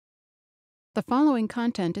The following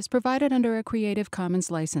content is provided under a Creative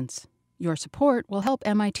Commons license. Your support will help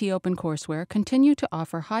MIT OpenCourseware continue to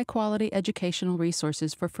offer high-quality educational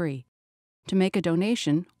resources for free. To make a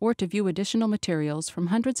donation or to view additional materials from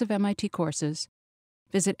hundreds of MIT courses,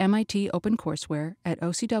 visit MIT OpenCourseware at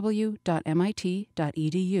ocw.mit.edu.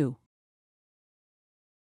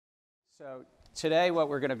 So today what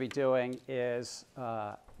we're going to be doing is,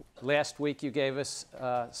 last week you gave us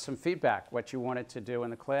some feedback, what you wanted to do in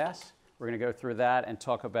the class. We're going to go through that and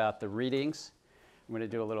talk about the readings. I'm going to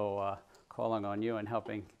do a little calling on you and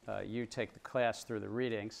helping you take the class through the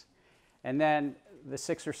readings. And then the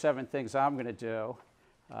 6 or 7 things I'm going to do,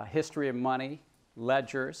 history of money,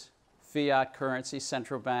 ledgers, fiat currency,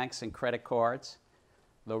 central banks and credit cards,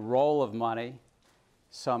 the role of money,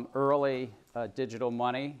 some early digital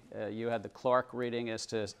money. You had the Clark reading as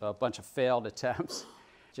to a bunch of failed attempts,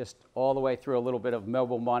 just all the way through a little bit of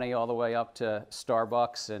mobile money, all the way up to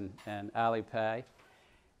Starbucks and Alipay.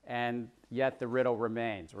 And yet the riddle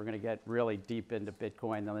remains. We're going to get really deep into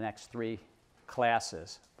Bitcoin in the next 3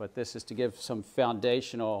 classes. But this is to give some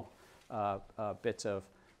foundational bits of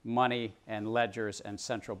money and ledgers and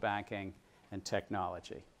central banking and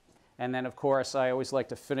technology. And then, of course, I always like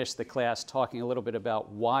to finish the class talking a little bit about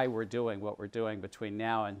why we're doing what we're doing between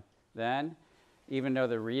now and then. Even though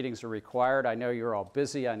the readings are required, I know you're all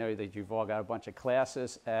busy. I know that you've all got a bunch of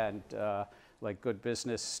classes. And like good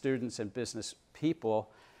business students and business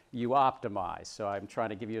people, you optimize. So I'm trying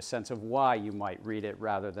to give you a sense of why you might read it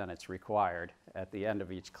rather than it's required at the end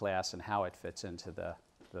of each class and how it fits into the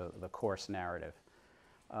course narrative.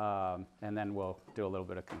 And then we'll do a little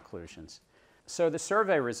bit of conclusions. So the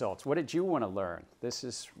survey results, what did you want to learn? This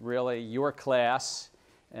is really your class,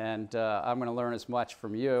 and I'm going to learn as much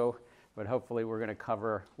from you, but hopefully we're going to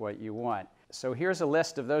cover what you want. So here's a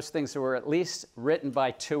list of those things that were at least written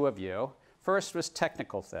by 2 of you. First was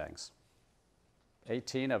technical things.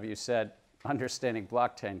 18 of you said understanding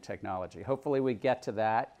blockchain technology. Hopefully we get to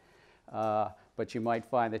that, but you might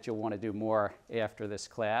find that you'll want to do more after this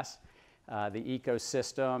class. The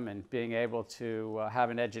ecosystem and being able to have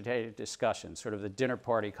an educated discussion, sort of the dinner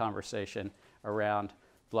party conversation around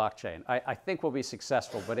blockchain. I think we'll be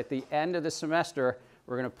successful, but at the end of the semester,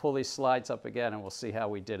 we're going to pull these slides up again and we'll see how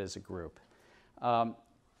we did as a group.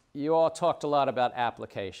 You all talked a lot about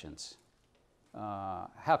applications.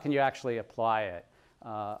 How can you actually apply it?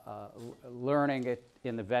 Learning it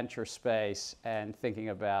in the venture space and thinking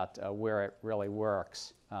about where it really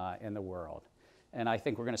works in the world. And I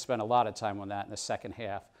think we're going to spend a lot of time on that in the second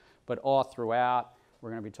half. But all throughout, we're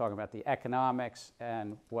going to be talking about the economics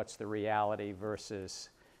and what's the reality versus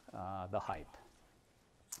the hype.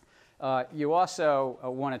 You also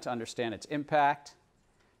wanted to understand its impact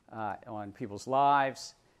on people's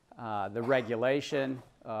lives, the regulation.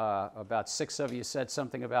 About 6 of you said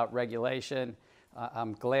something about regulation.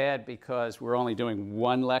 I'm glad because we're only doing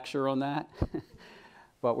 1 lecture on that.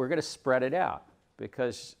 But we're going to spread it out.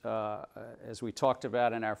 Because as we talked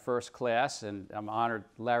about in our first class, and I'm honored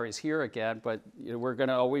Larry's here again, but we're going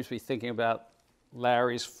to always be thinking about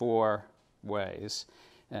Larry's 4 ways.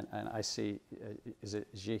 And I see, is it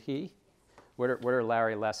Jihi? What are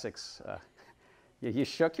Larry Lessig's? You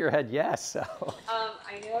shook your head yes. So.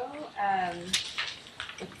 I know,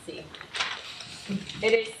 let's see.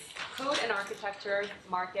 It is code and architecture,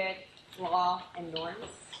 market, law, and norms.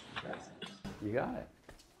 You got it.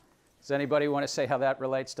 Does anybody want to say how that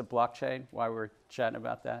relates to blockchain, why we're chatting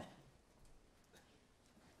about that?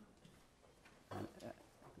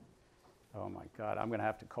 Oh my God, I'm going to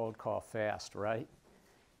have to cold call fast, right?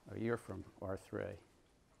 Oh, you're from R3.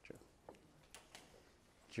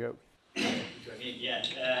 Joe.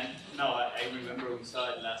 Yeah, no, I remember we saw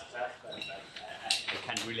it last class, but I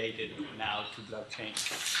can relate it now to blockchain.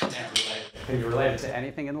 Can you relate it to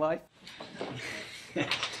anything in life?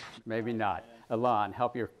 Maybe not. Alon,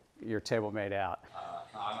 help your table mate out.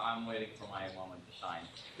 I'm waiting for my moment to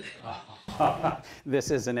shine. This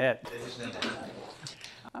isn't it. This isn't it.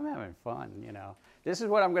 I'm having fun, you know. This is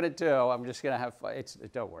what I'm going to do. I'm just going to have fun.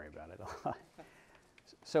 Don't worry about it.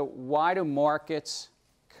 So why do markets,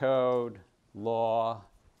 code, law,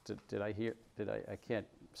 did I hear, I can't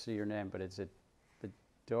see your name, but is it the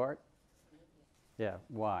Dart? Yeah,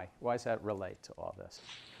 why? Why does that relate to all this?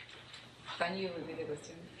 Can you repeat the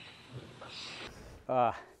question?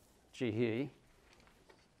 Jihi,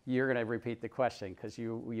 you're going to repeat the question because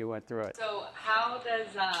you went through it. So how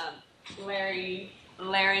does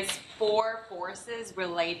Larry's 4 forces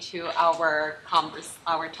relate to our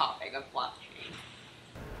topic of blockchain?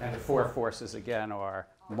 And the 4 forces, again, are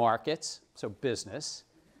markets, so business,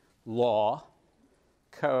 law,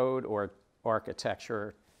 code or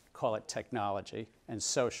architecture, call it technology, and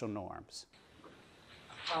social norms.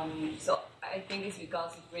 So I think it's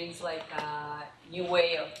because it brings like a new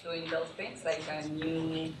way of doing those things, like a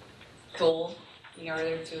new tool in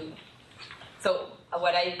order to. So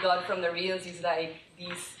what I got from the reels is like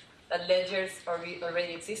that ledgers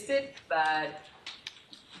already existed, but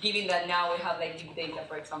given that now we have like big data,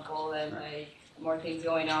 for example, and like more things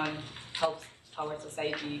going on, helps our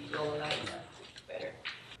society globalize better.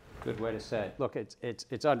 Good way to say it. Look,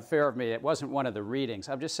 it's unfair of me. It wasn't one of the readings.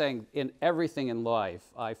 I'm just saying in everything in life,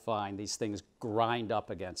 I find these things grind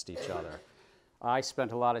up against each other. I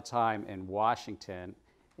spent a lot of time in Washington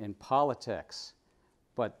in politics,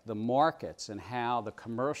 but the markets and how the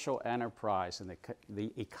commercial enterprise and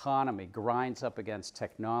the economy grinds up against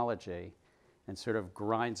technology and sort of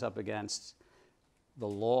grinds up against the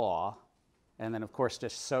law, and then of course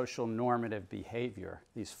just social normative behavior,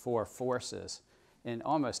 these four forces. In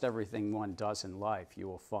almost everything one does in life, you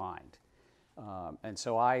will find. And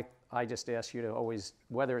so I just ask you to always,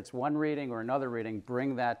 whether it's one reading or another reading,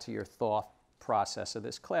 bring that to your thought process of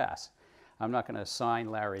this class. I'm not going to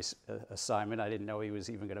assign Larry's assignment. I didn't know he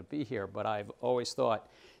was even going to be here, but I've always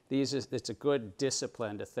thought it's a good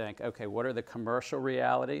discipline to think, okay, what are the commercial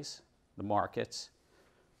realities, the markets?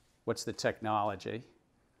 What's the technology?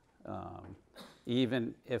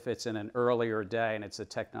 Even if it's in an earlier day and it's the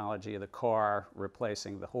technology of the car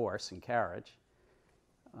replacing the horse and carriage.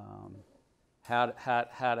 How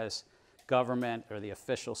does government or the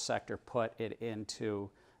official sector put it into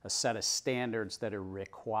a set of standards that are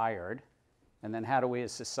required? And then how do we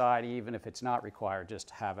as society, even if it's not required, just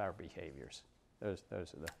have our behaviors? Those are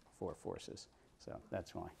the four forces. So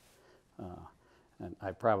that's why. And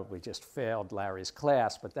I probably just failed Larry's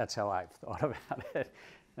class, but that's how I've thought about it.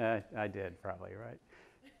 I did probably, right?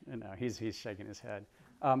 No, he's shaking his head.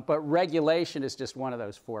 But regulation is just one of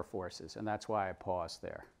those four forces, and that's why I paused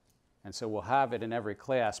there. And so we'll have it in every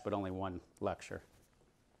class, but only one lecture.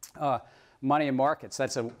 Money and markets,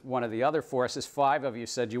 that's one of the other forces. 5 of you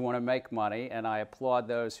said you want to make money, and I applaud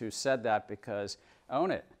those who said that because own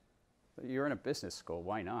it. You're in a business school,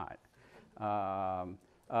 why not?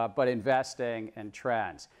 But investing and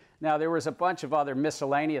trends. Now, there was a bunch of other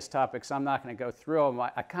miscellaneous topics. I'm not going to go through them.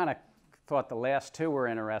 I kind of thought the last 2 were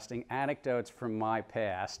interesting. Anecdotes from my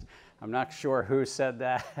past. I'm not sure who said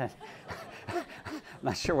that. I'm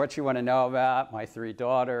not sure what you want to know about. My 3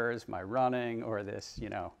 daughters, my running, or this,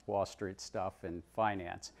 Wall Street stuff and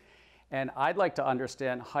finance. And I'd like to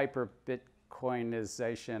understand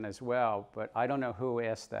hyper-Bitcoinization as well, but I don't know who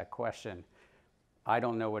asked that question. I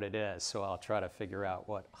don't know what it is, so I'll try to figure out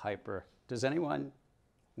what hyper. Does anyone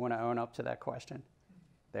want to own up to that question?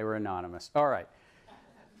 They were anonymous. All right.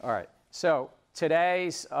 So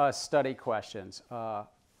today's study questions.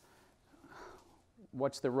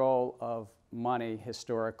 What's the role of money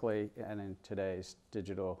historically and in today's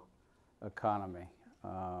digital economy?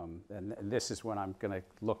 And this is when I'm going to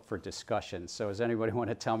look for discussion. So does anybody want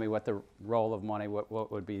to tell me what the role of money,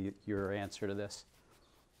 what would be your answer to this?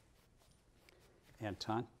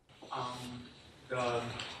 Anton? The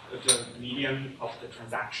medium of the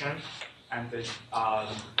transaction and the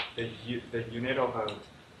unit of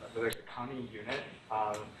the accounting unit,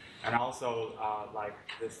 and also like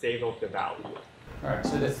the state of the value. All right.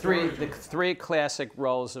 So the three classic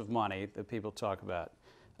roles of money that people talk about.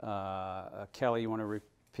 Kelly, you want to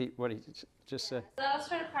repeat what he just said? So that was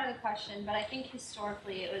sort of part of the question, but I think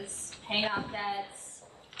historically it was paying off debts,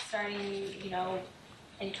 starting,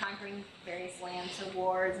 and conquering various lands to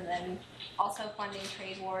wars, and then also funding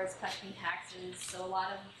trade wars, collecting taxes. So a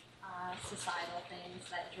lot of societal things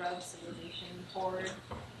that drove civilization forward.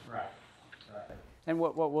 Right. And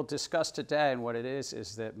what we'll discuss today and what it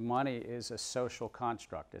is that money is a social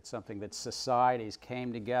construct. It's something that societies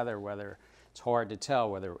came together, whether it's hard to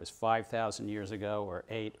tell whether it was 5,000 years ago or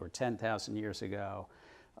 8 or 10,000 years ago,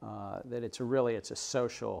 that it's a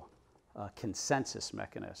social consensus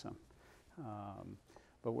mechanism.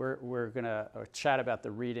 But we're going to chat about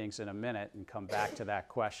the readings in a minute and come back to that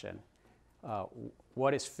question.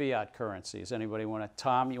 What is fiat currency? Does anybody want to?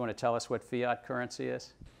 Tom, you want to tell us what fiat currency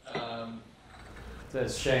is? It's a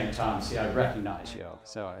shame, Tom. See, I recognize you.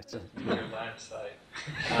 So it's your website.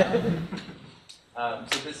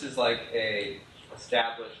 So this is like a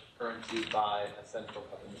established currency by a central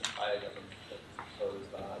government, by a government that's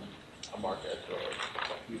imposed on a market or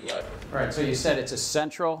utilized. Right. So you said it's a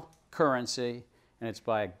central currency and it's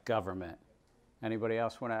by a government. Anybody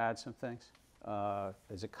else want to add some things?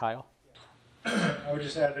 Is it Kyle? I would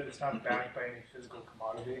just add that it's not backed by any physical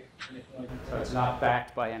commodity. So it's not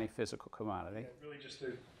backed by any physical commodity. Yeah, really just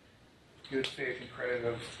the good faith and credit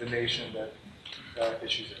of the nation that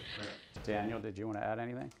issues it. Right. Daniel, did you want to add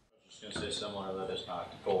anything? I was just going to say similar, that it's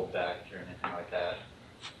not gold backed or anything like that.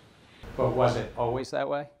 But was it always that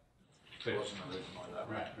way? It wasn't originally that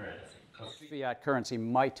way. A fiat currency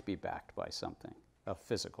might be backed by something, a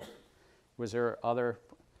physical. Was there other,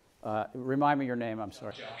 remind me your name, I'm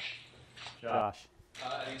sorry. Josh.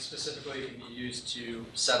 I think specifically it can be used to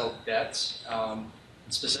settle debts,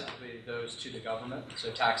 specifically those to the government,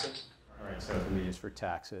 so taxes. All right, so it can be used for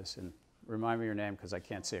taxes. And remind me your name because I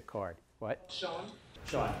can't see a card. What? Sean.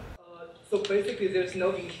 Sean. So basically, there's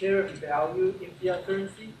no inherent value in fiat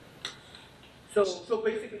currency. So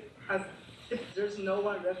basically, if there's no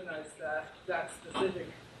one recognizes that specific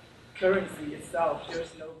currency itself,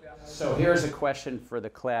 there's no value. So here's a question for the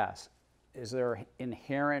class. Is there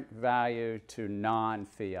inherent value to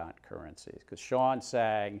non-fiat currencies? Because Sean's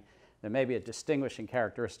saying there may be a distinguishing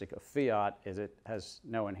characteristic of fiat is it has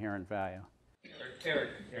no inherent value.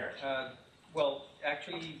 Eric. Well,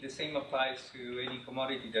 actually, the same applies to any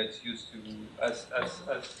commodity that's used to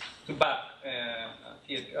back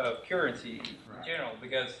fiat currency in general,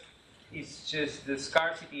 because it's just the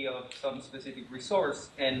scarcity of some specific resource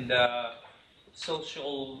and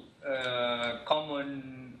social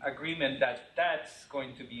common agreement that's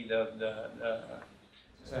going to be the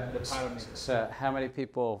parameter. So how many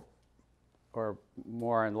people are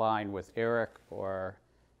more in line with Eric or?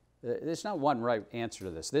 There's not one right answer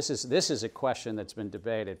to this. This is a question that's been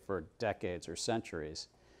debated for decades or centuries,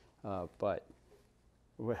 but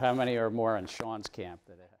how many are more in Sean's camp?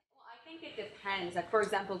 Well, I think it depends. Like, for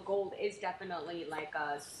example, gold is definitely like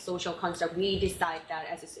a social construct. We decide that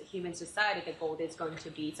as a human society, that gold is going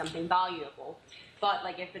to be something valuable. But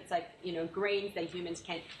like if it's like, grains that humans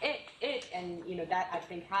can't eat, and that I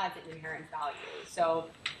think has an inherent value. So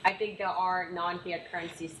I think there are non-fiat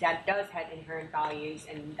currencies that does have inherent values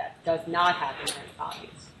and that does not have inherent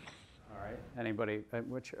values. All right. Anybody?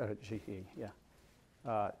 Which? GE. Yeah.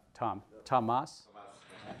 Tom. Thomas.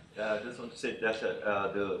 Just want to say that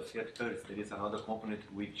the fiat currency, there is another component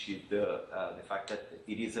which is the fact that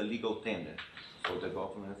it is a legal tender. So the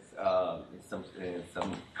government in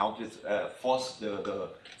some countries force the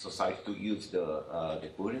society to use the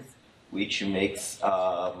currency, which makes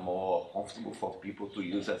more comfortable for people to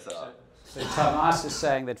use as a... So Thomas is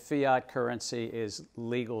saying that fiat currency is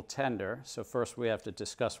legal tender. So first we have to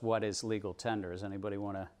discuss what is legal tender. Does anybody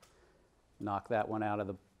want to knock that one out of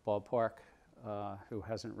the ballpark? Who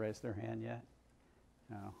hasn't raised their hand yet?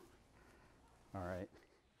 No. All right.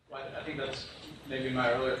 Well, I think that's maybe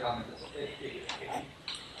my earlier comment.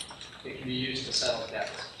 It can be used to settle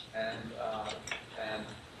debts, and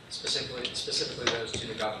specifically those to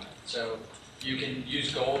the government. So you can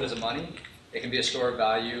use gold as a money. It can be a store of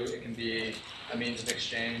value. It can be a means of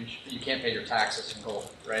exchange. You can't pay your taxes in gold,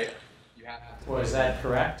 right? You have to. Well, is that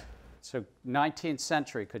correct? So 19th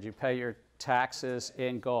century, could you pay your taxes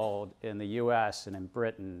in gold in the U.S. and in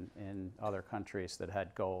Britain, in other countries that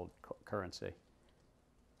had gold currency?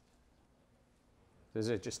 Is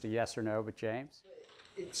it just a yes or no, but James?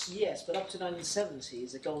 It's yes, but up to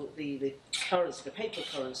 1970s, the currency, the paper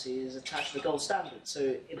currency is attached to the gold standard.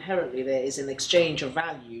 So inherently there is an exchange of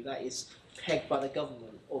value that is pegged by the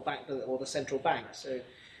government or the central bank. So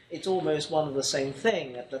it's almost one and the same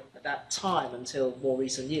thing at that time until more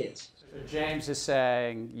recent years. So James is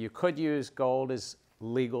saying you could use gold as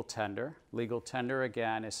legal tender. Legal tender,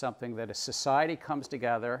 again, is something that a society comes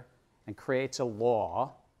together and creates a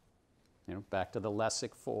law. Back to the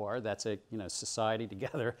Lessig 4, that's a society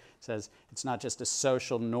together says it's not just a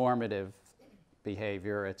social normative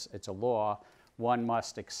behavior, it's a law. One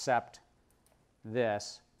must accept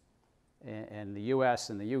this. In the U.S.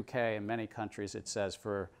 and the U.K. and many countries, it says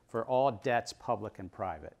for all debts, public and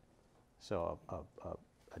private. So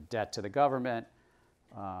a debt to the government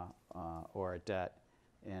or a debt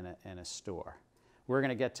in a store. We're going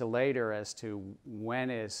to get to later as to when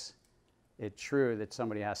is it true that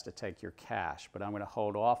somebody has to take your cash, but I'm going to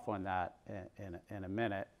hold off on that in a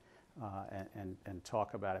minute and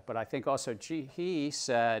talk about it. But I think also he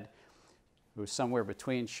said, who was somewhere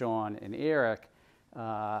between Sean and Eric,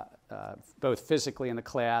 both physically in the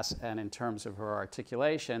class and in terms of her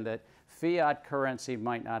articulation, that fiat currency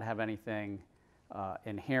might not have anything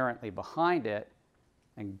inherently behind it,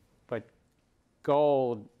 but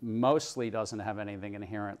gold mostly doesn't have anything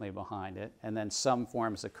inherently behind it, and then some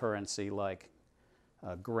forms of currency like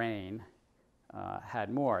grain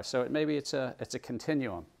had more. So maybe it's a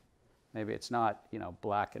continuum. Maybe it's not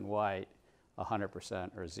black and white,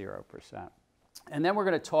 100% or 0%. And then we're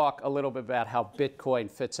going to talk a little bit about how Bitcoin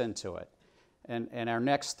fits into it. And our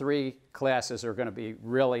next 3 classes are going to be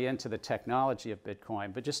really into the technology of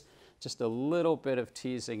Bitcoin, but just a little bit of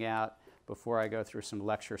teasing out before I go through some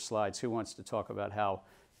lecture slides. Who wants to talk about how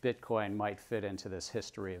Bitcoin might fit into this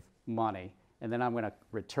history of money And then I'm going to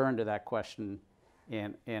return to that question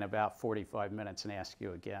in about 45 minutes and ask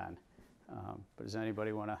you again. But does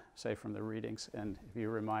anybody want to say from the readings? And if you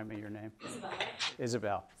remind me your name. Isabel.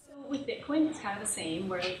 Isabel. So with Bitcoin, it's kind of the same,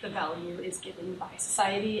 where the value is given by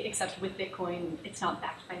society, except with Bitcoin, it's not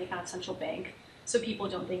backed by any kind of central bank. So people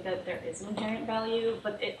don't think that there is an inherent value,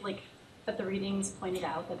 but but the readings pointed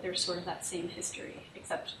out that there's sort of that same history,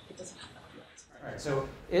 except it doesn't have value. All right, so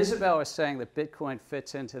Isabel is saying that Bitcoin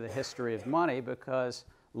fits into the history of money because,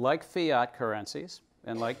 like fiat currencies,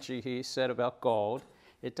 and like Jihi said about gold,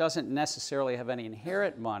 it doesn't necessarily have any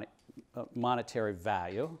inherent monetary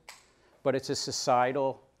value, but it's a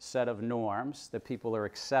societal set of norms that people are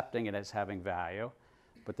accepting it as having value.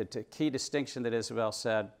 But the key distinction that Isabel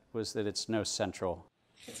said was that it's no central.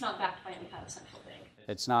 It's not backed by any kind of central bank.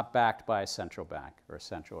 It's not backed by a central bank or a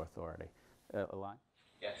central authority. Alon?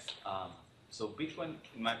 Yes. So Bitcoin,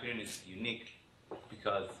 in my opinion, is unique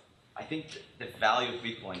because I think the value of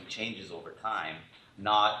Bitcoin changes over time,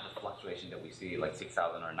 not the fluctuation that we see like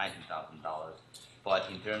 $6,000 or $19,000, but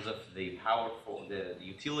in terms of the powerful, the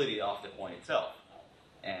utility of the coin itself.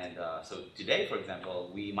 And so today, for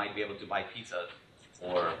example, we might be able to buy pizza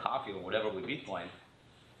or coffee or whatever with Bitcoin.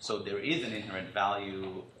 So there is an inherent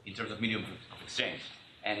value in terms of medium of exchange,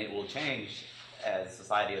 and it will change as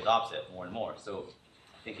society adopts it more and more. So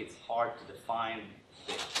I think it's hard to define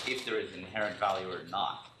if there is inherent value or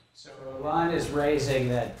not. So Alon is raising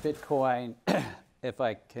that Bitcoin, if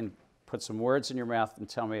I can put some words in your mouth and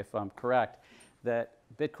tell me if I'm correct, that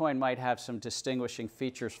Bitcoin might have some distinguishing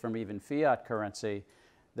features from even fiat currency,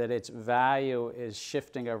 that its value is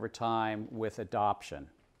shifting over time with adoption.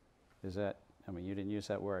 Is that, I mean, you didn't use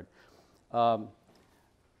that word.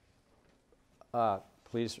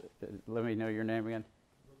 Please let me know your name again.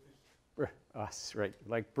 Right,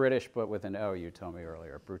 like British, but with an O, you told me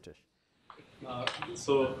earlier, Brutish.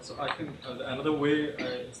 So I think another way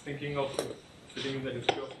I was thinking of fitting in the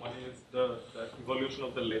history of money is the evolution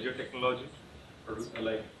of the ledger technology, or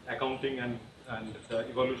like accounting and the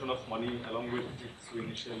evolution of money along with it. So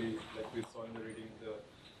initially, like we saw in the reading,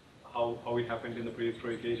 how it happened in the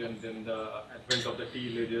prehistoric age, and then the advent of the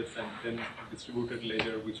T ledgers, and then distributed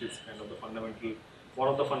ledger, which is kind of the one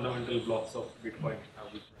of the fundamental blocks of Bitcoin.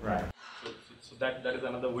 Right. So that is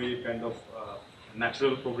another way, kind of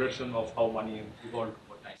natural progression of how money evolved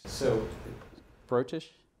over time. So,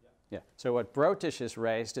 Brotish? Yeah. So what Brotish has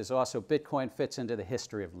raised is also Bitcoin fits into the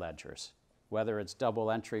history of ledgers, whether it's double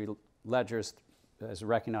entry ledgers as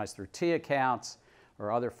recognized through T accounts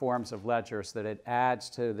or other forms of ledgers, that it adds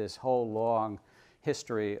to this whole long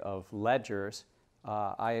history of ledgers.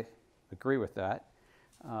 I agree with that.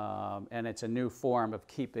 And it's a new form of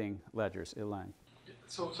keeping ledgers. Elaine.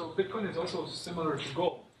 So Bitcoin is also similar to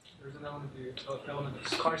gold. There's an element of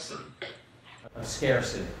scarcity. Of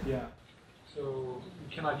scarcity. Yeah. So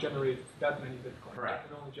you cannot generate that many Bitcoins. Correct.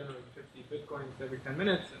 You can only generate 50 Bitcoins every 10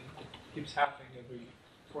 minutes, and it keeps happening every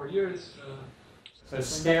 4 years. So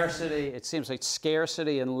scarcity, it seems like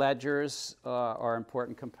scarcity and ledgers are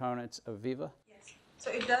important components of Viva? Yes.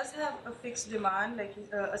 So it does have a fixed demand, like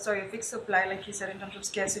a fixed supply, like you said, in terms of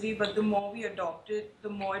scarcity, but the more we adopt it, the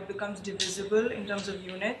more it becomes divisible in terms of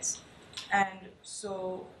units, and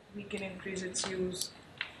so we can increase its use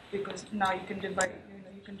because now you can divide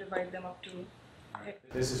them up to.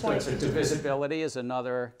 This is good. So divisibility is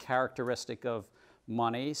another characteristic of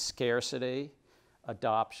money, scarcity,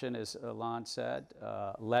 adoption, as Alon said,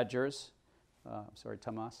 ledgers. Sorry,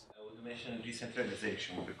 Tomas. I would mention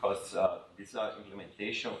decentralization because this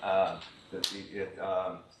implementation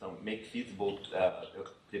make feasible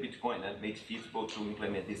the Bitcoin and make feasible to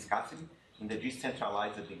implement this scarcity in the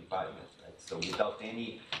decentralized environment. Right? So without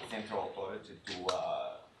any central authority to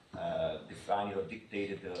define or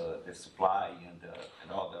dictate the supply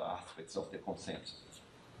and all the aspects of the consensus.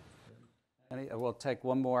 We'll take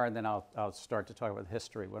one more, and then I'll start to talk about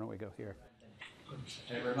history. Why don't we go here?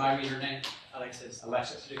 Remind me your name. Alexis.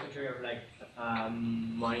 Alexis. To the contrary of like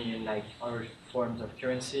money and like other forms of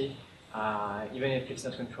currency, even if it's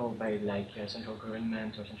not controlled by like a central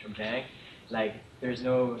government or central bank, like there's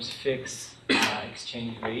no fixed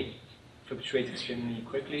exchange rate. Fluctuates extremely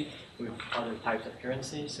quickly with other types of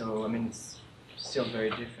currency. So I mean, it's still very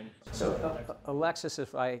different. So Alexis,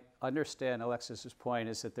 if I understand Alexis's point,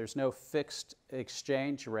 is that there's no fixed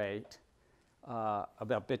exchange rate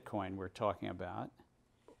about Bitcoin we're talking about.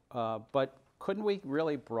 But couldn't we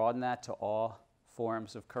really broaden that to all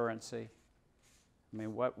forms of currency? I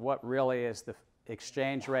mean, what really is the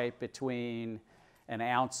exchange rate between an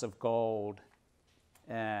ounce of gold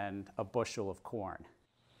and a bushel of corn?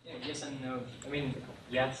 Yeah, yes and no. I mean,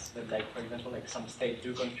 yes, but like for example, like some states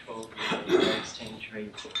do control the exchange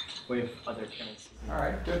rate with other currencies. All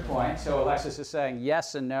right, good point. So Alexis is saying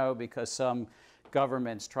yes and no because some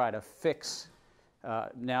governments try to fix,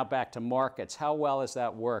 now back to markets. How well has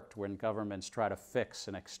that worked when governments try to fix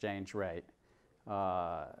an exchange rate?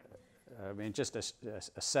 I mean, just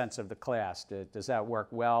a sense of the class. Does that work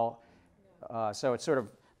well? So it sort of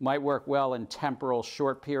might work well in temporal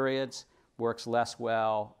short periods, works less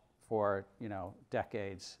well for,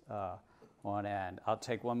 decades on end. I'll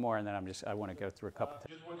take one more, and then I want to go through a couple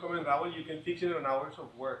things. Just one comment. That one, you can fix it on hours of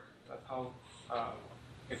work. That's how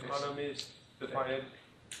economists define it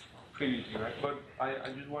previously, right? But I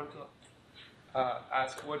just want to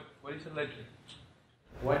ask, what is a ledger?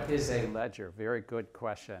 What is a ledger? Very good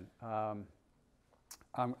question. I'm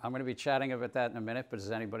going to be chatting about that in a minute, but does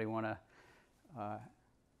anybody want to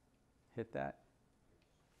hit that?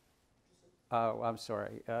 Oh, I'm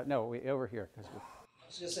sorry. No, over here. I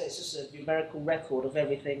was going to say, it's just a numerical record of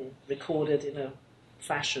everything recorded in a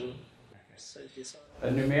fashion.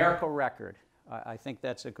 A numerical record. I think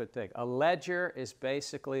that's a good thing. A ledger is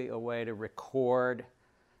basically a way to record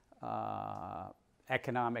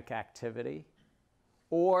economic activity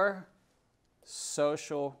or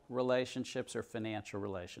social relationships or financial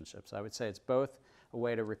relationships. I would say it's both a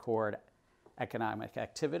way to record economic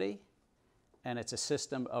activity, and it's a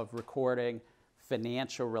system of recording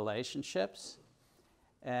financial relationships.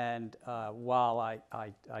 And while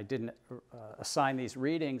I didn't assign these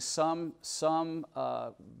readings, some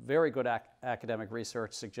very good academic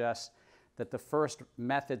research suggests that the first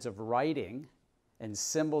methods of writing and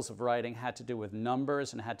symbols of writing had to do with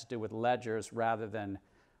numbers and had to do with ledgers rather than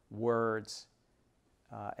words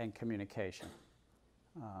and communication.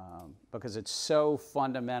 Because it's so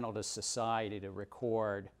fundamental to society to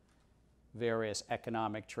record various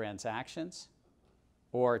economic transactions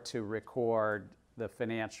or to record the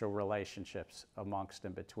financial relationships amongst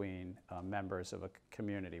and between members of a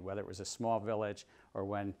community, whether it was a small village or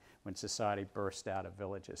when society burst out of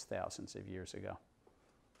villages thousands of years ago.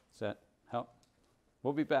 Does that help?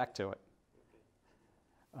 We'll be back to it.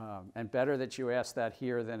 And better that you ask that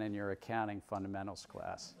here than in your accounting fundamentals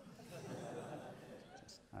class.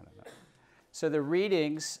 I don't know. So the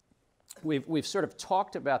readings, we've sort of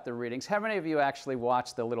talked about the readings. How many of you actually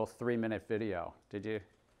watched the little 3-minute video? Did you?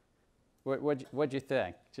 What'd you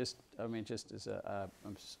think? Just as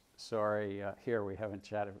I'm sorry, here we haven't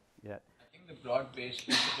chatted yet. I think the broad-based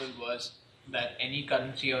principle was that any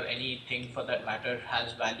currency or anything for that matter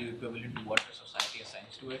has value equivalent to what the society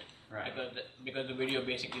assigns to it. Right. Because the video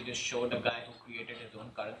basically just showed a guy who created his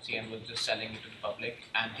own currency and was just selling it to the public,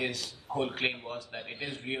 and his whole claim was that it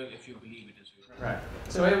is real if you believe it is real. Right.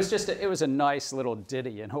 So it was a nice little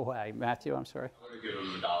ditty in a way. Matthew, I'm sorry. I would have given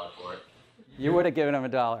him $1 for it. You would have given him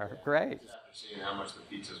 $1. Great. After seeing how much the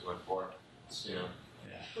pizzas went for, Yeah.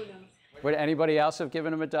 Would anybody else have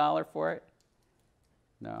given him $1 for it?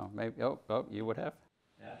 No, maybe. Oh, you would have.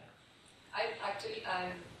 Yeah.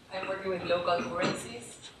 I'm working with local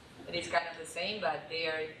currencies. It is kind of the same, but they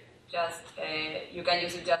are just you can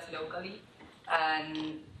use it just locally,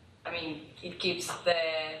 and I mean it keeps the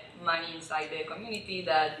money inside the community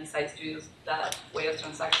that decides to use that way of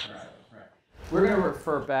transactions. Right. We're going to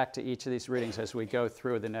refer back to each of these readings as we go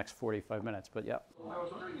through the next 45 minutes, but yeah. I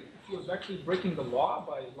was wondering if he was actually breaking the law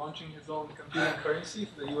by launching his own competing currency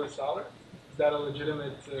for the US dollar. Is that a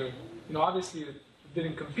legitimate, obviously it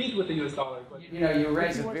didn't compete with the US dollar, but... You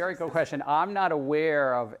raise a very good question. I'm not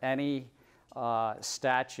aware of any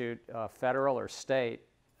statute, federal or state,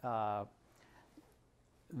 that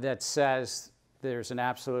says there's an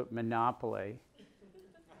absolute monopoly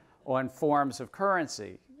on forms of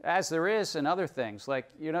currency, as there is in other things. Like,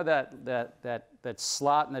 that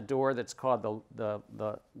slot in the door that's called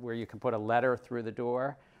the where you can put a letter through the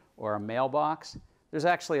door or a mailbox. There's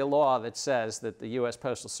actually a law that says that the U.S.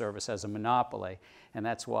 Postal Service has a monopoly, and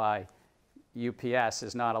that's why UPS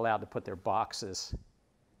is not allowed to put their boxes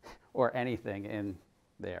or anything in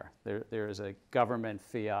there. There is a government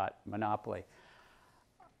fiat monopoly.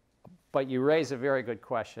 But you raise a very good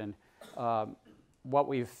question. What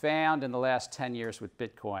we've found in the last 10 years with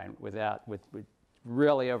Bitcoin, with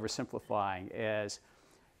really oversimplifying, is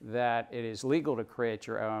that it is legal to create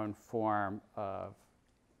your own form of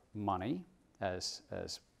money, as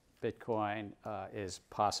Bitcoin is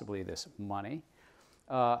possibly this money.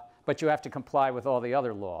 But you have to comply with all the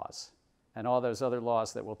other laws. And all those other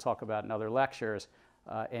laws that we'll talk about in other lectures,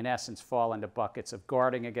 in essence, fall into buckets of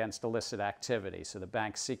guarding against illicit activity. So the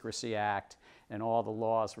Bank Secrecy Act and all the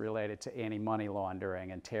laws related to anti-money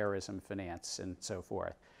laundering and terrorism finance and so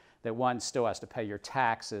forth. That one still has to pay your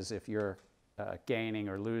taxes if you're gaining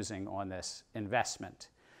or losing on this investment.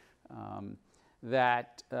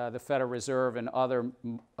 that the Federal Reserve and other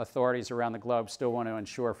authorities around the globe still want to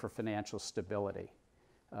ensure for financial stability.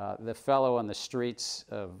 The fellow on the streets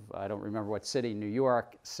of, I don't remember what city, New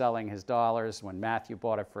York, selling his dollars when Matthew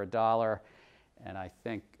bought it for $1. And I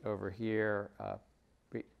think over here,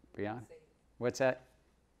 Brian, what's that?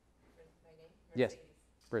 Yes,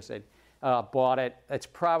 Mercedes. Bought it. It's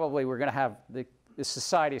probably, we're going to have, the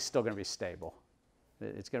society is still going to be stable.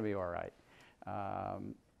 It's going to be all right.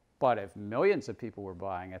 But if millions of people were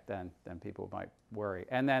buying it, then people might worry.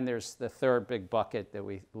 And then there's the third big bucket that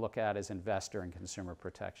we look at as investor and consumer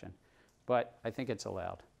protection. But I think it's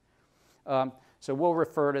allowed. So we'll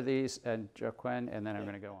refer to these, and Joaquin, and then I'm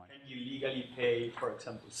going to go on. Can you legally pay, for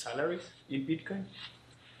example, salaries in Bitcoin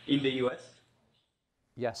in the US?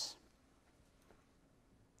 Yes.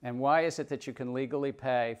 And why is it that you can legally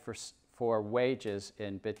pay for wages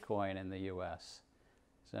in Bitcoin in the US?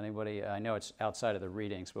 Does anybody, I know it's outside of the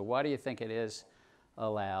readings, but why do you think it is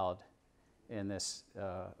allowed in this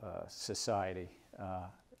society?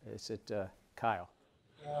 Is it Kyle?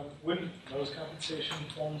 Wouldn't those compensation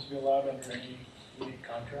forms be allowed under any league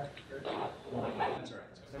contract? That's right.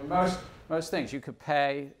 So most things, you could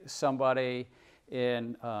pay somebody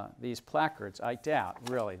in these placards. I doubt,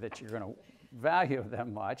 really, that you're going to value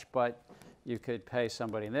them much, but you could pay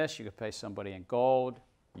somebody in this, you could pay somebody in gold,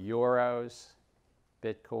 euros,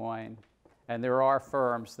 Bitcoin, and there are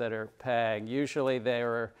firms that are paying. Usually they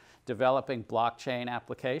are developing blockchain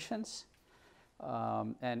applications,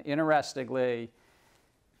 and interestingly,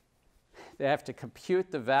 they have to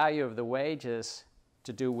compute the value of the wages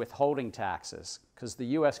to do withholding taxes, because the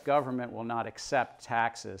US government will not accept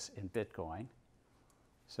taxes in Bitcoin.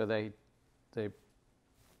 So they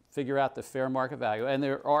figure out the fair market value, and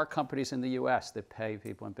there are companies in the US that pay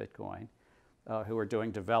people in Bitcoin who are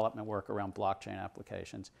doing development work around blockchain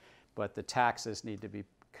applications, but the taxes need to be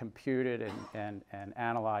computed and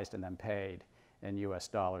analyzed and then paid in US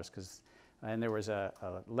dollars. And there was a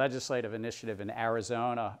legislative initiative in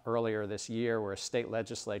Arizona earlier this year where a state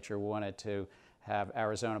legislature wanted to have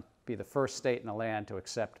Arizona be the first state in the land to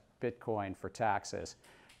accept Bitcoin for taxes,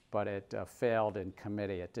 but it failed in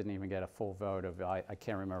committee. It didn't even get a full vote of, I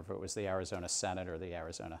can't remember if it was the Arizona Senate or the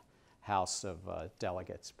Arizona House of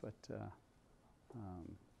Delegates, but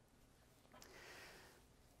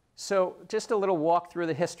so just a little walk through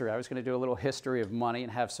the history. I was going to do a little history of money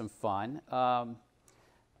and have some fun.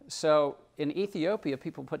 So in Ethiopia,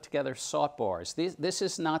 people put together salt bars. This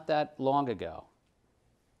is not that long ago.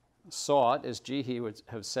 Salt, as Jihi would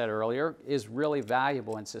have said earlier, is really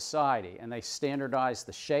valuable in society, and they standardized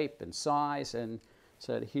the shape and size and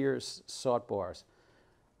said, here's salt bars.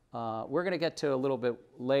 We're going to get to a little bit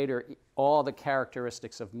later all the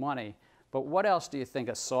characteristics of money. But what else do you think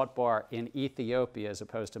a salt bar in Ethiopia, as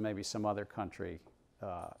opposed to maybe some other country,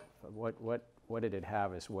 what did it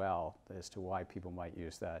have as well as to why people might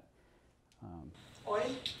use that? Oil.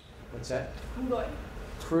 What's that? Crude oil.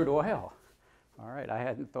 Crude oil. All right, I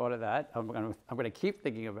hadn't thought of that. I'm going to keep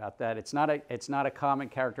thinking about that. It's not a common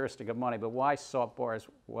characteristic of money, but why salt bars?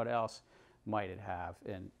 What else might it have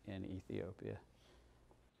in Ethiopia?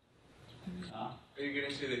 Are you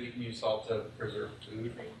getting to that you can use salt to preserve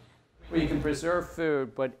food? Well, you can preserve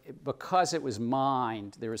food, but because it was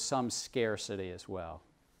mined, there was some scarcity as well.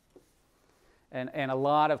 And a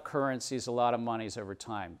lot of currencies, a lot of monies over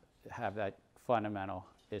time have that fundamental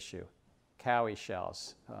issue. Cowrie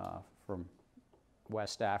shells from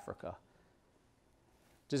West Africa.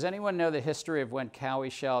 Does anyone know the history of when cowrie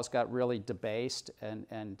shells got really debased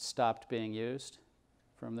and stopped being used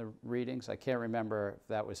from the readings? I can't remember if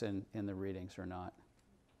that was in the readings or not.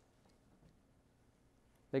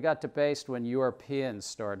 They got debased when Europeans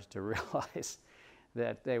started to realize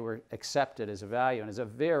that they were accepted as a value. And it's a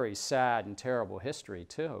very sad and terrible history,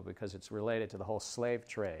 too, because it's related to the whole slave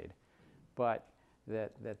trade. But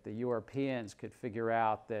that the Europeans could figure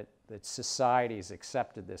out that societies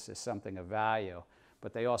accepted this as something of value,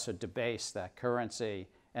 but they also debased that currency,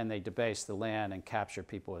 and they debased the land and captured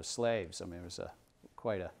people as slaves. I mean, it was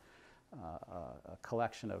quite a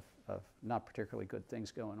collection of not particularly good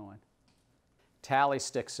things going on. Tally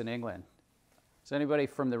sticks in England. Is anybody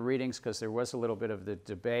from the readings, because there was a little bit of the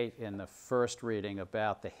debate in the first reading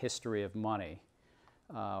about the history of money,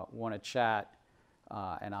 want to chat,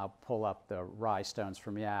 and I'll pull up the rye stones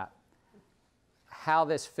from Yap. How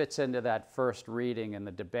this fits into that first reading and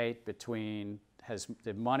the debate between,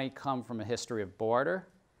 did money come from a history of barter,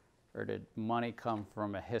 or did money come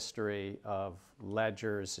from a history of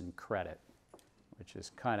ledgers and credit, which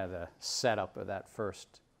is kind of the setup of that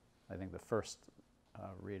first, I think the first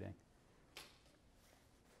reading.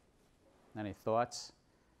 Any thoughts?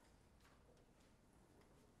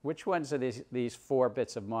 Which ones are these 4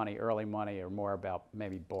 bits of money, early money, or more about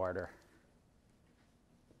maybe barter?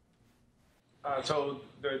 So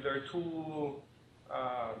there are two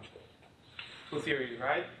theories,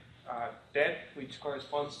 right? Debt, which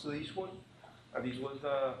corresponds to this one. This was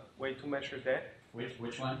the way to measure debt.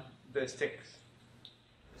 Which one? The sticks.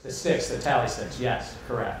 The sticks, the tally sticks, yes,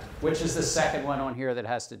 correct. Which is the second one on here that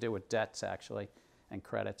has to do with debts, actually, and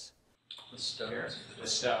credits? The stones. The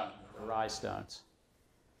stone, the rye stones.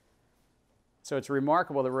 So it's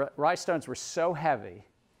remarkable. The rye stones were so heavy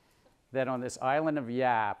that on this island of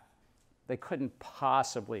Yap, they couldn't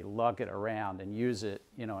possibly lug it around and use it,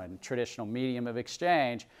 in traditional medium of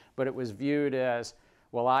exchange, but it was viewed as,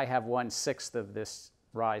 well, I have 1/6 of this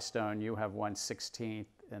rye stone, you have 1/16,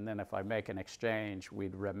 and then if I make an exchange,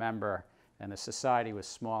 we'd remember. And the society was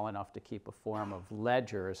small enough to keep a form of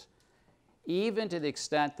ledgers, even to the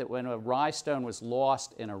extent that when a rye stone was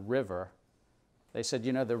lost in a river, they said,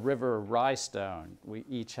 the river rye stone, we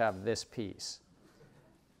each have this piece.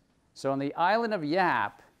 So on the island of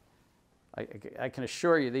Yap, I can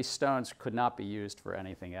assure you these stones could not be used for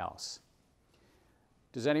anything else.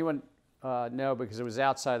 Does anyone know, because it was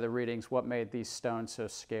outside the readings, what made these stones so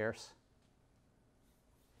scarce?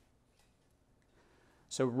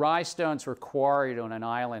 So rye stones were quarried on an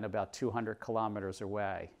island about 200 kilometers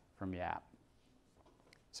away from Yap.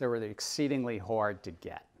 So they were exceedingly hard to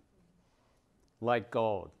get. Like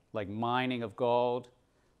gold, like mining of gold.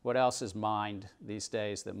 What else is mined these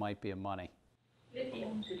days that might be of money?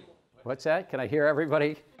 Lithium. What's that? Can I hear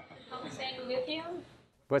everybody? I'm saying lithium.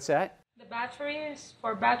 What's that? The batteries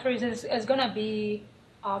is going to be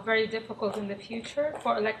very difficult in the future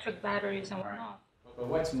for electric batteries and whatnot. But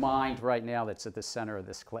what's mined right now that's at the center of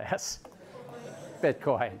this class?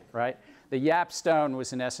 Bitcoin, right? The Yap stone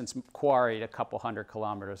was in essence quarried a couple 100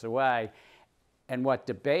 kilometers away. And what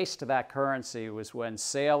debased that currency was when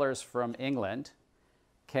sailors from England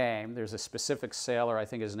came. There's a specific sailor, I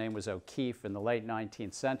think his name was O'Keefe, in the late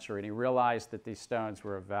 19th century, and he realized that these stones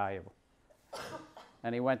were valuable.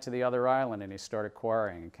 And he went to the other island and he started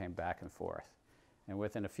quarrying and came back and forth. And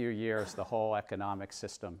within a few years, the whole economic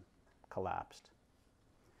system collapsed.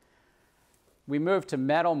 We moved to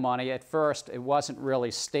metal money. At first, it wasn't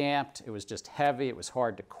really stamped. It was just heavy. It was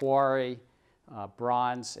hard to quarry.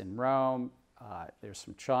 Bronze in Rome. There's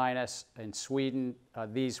from China. In Sweden,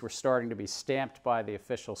 these were starting to be stamped by the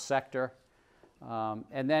official sector.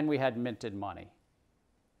 And then we had minted money,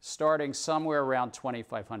 starting somewhere around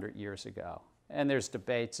 2,500 years ago. And there's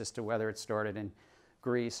debates as to whether it started in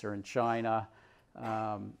Greece or in China,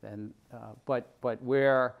 but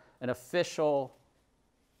where an official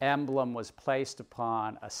emblem was placed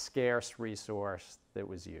upon a scarce resource that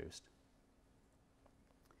was used.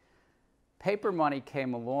 Paper money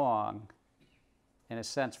came along, in a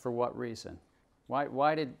sense, for what reason?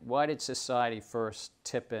 Why did society first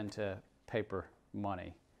tip into paper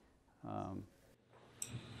money?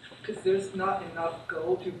 Because there's not enough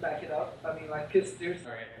gold to back it up. I mean, like, because there's...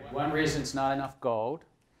 One reason it's not enough gold.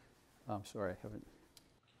 Oh, I'm sorry, I haven't...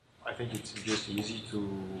 I think it's just easy to...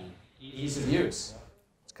 Ease of use.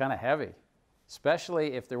 It's kind of heavy,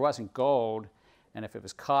 especially if there wasn't gold, and if it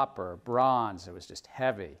was copper or bronze, it was just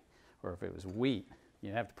heavy, or if it was wheat,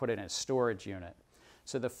 you'd have to put it in a storage unit.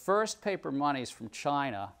 So the first paper monies from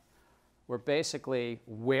China were basically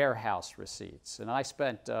warehouse receipts. And I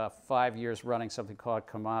spent 5 years running something called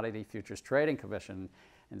Commodity Futures Trading Commission.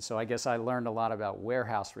 And so I guess I learned a lot about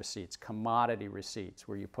warehouse receipts, commodity receipts,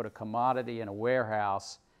 where you put a commodity in a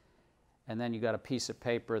warehouse and then you got a piece of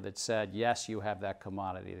paper that said, yes, you have that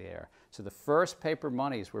commodity there. So the first paper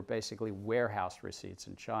monies were basically warehouse receipts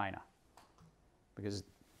in China. Because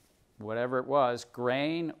whatever it was,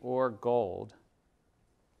 grain or gold,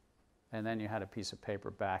 and then you had a piece of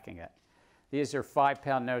paper backing it. These are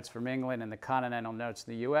 5-pound notes from England and the continental notes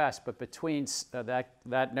in the US, but between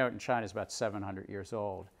that note in China is about 700 years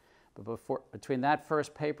old. But between that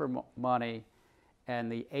first paper money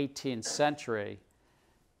and the 18th century,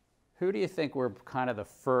 who do you think were kind of the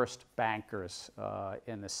first bankers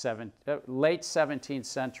in the late 17th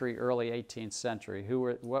century, early 18th century?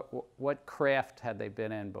 What craft had they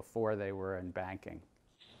been in before they were in banking?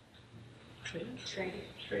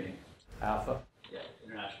 Trading. Alpha? Yeah,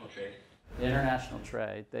 international trade. International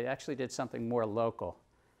trade. They actually did something more local.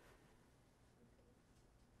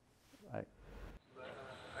 I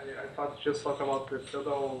thought just talk about the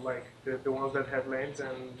feudal, like the ones that have lands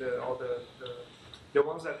and all the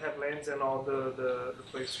ones that have lands and all the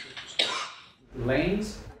place.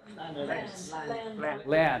 Lanes?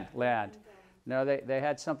 Land. Land. No, they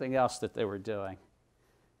had something else that they were doing.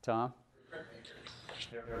 Tom?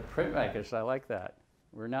 Printmakers, I like that.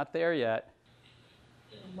 We're not there yet.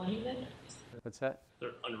 Money lenders? What's that?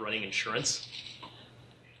 They're underwriting insurance.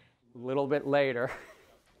 A little bit later.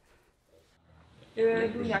 They were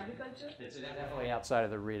doing agriculture? It's definitely outside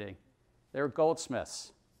of the reading. They were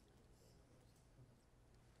goldsmiths.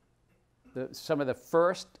 Some of the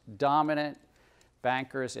first dominant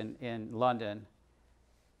bankers in London,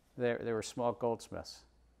 they were small goldsmiths.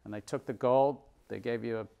 And they took the gold, they gave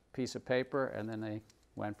you a piece of paper, and then they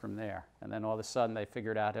went from there. And then all of a sudden they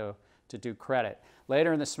figured out how to do credit.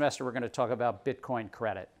 Later in the semester we're going to talk about Bitcoin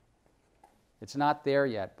credit. It's not there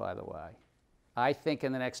yet, by the way. I think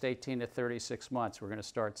in the next 18 to 36 months we're going to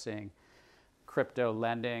start seeing crypto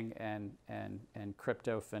lending and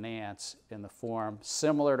crypto finance in the form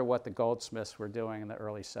similar to what the goldsmiths were doing in the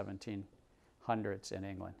early 1700s in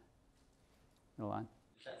England. Milan?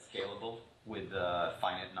 Is that scalable with a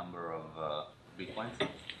finite number of Bitcoins,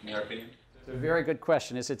 in your opinion? It's a very good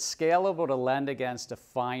question. Is it scalable to lend against a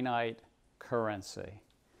finite currency?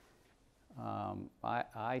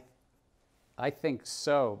 I think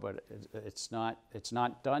so, but it's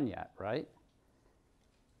not done yet, right?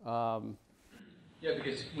 Yeah,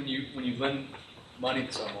 because when you lend money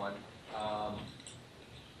to someone, I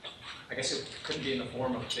guess it couldn't be in the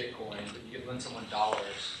form of Bitcoin, but you could lend someone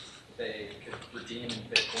dollars that they could redeem in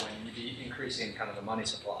Bitcoin, and you'd be increasing kind of the money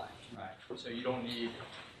supply. Right. So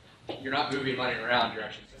you're not moving money around, you're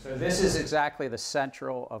actually. So this is exactly the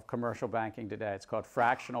central of commercial banking today. It's called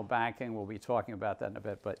fractional banking. We'll be talking about that in a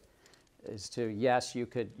bit, but is to, yes, you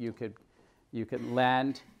could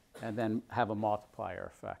lend and then have a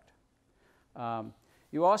multiplier effect.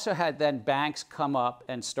 You also had then banks come up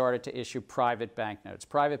and started to issue private banknotes.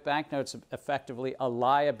 Private banknotes effectively a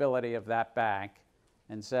liability of that bank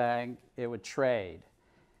and saying it would trade.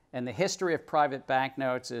 And the history of private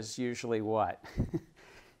banknotes is usually what?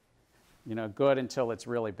 You know, good until it's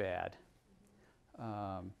really bad.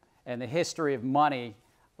 And the history of money,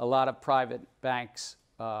 a lot of private banks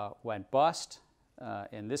went bust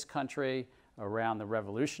in this country around the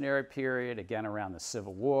Revolutionary period, again around the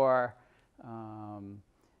Civil War.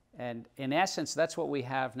 And in essence, that's what we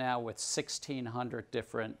have now with 1,600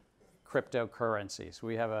 different cryptocurrencies.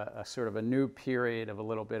 We have a sort of a new period of a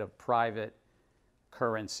little bit of private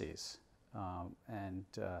currencies. I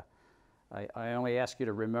only ask you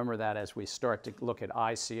to remember that as we start to look at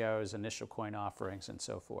ICOs, initial coin offerings, and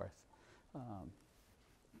so forth.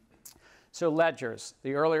 So ledgers.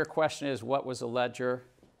 The earlier question is, what was a ledger?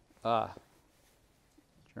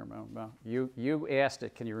 You asked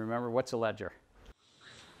it. Can you remember? What's a ledger?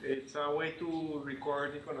 It's a way to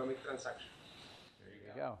record economic transactions. There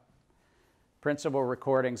you go. Principal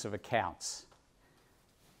recordings of accounts.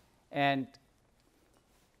 And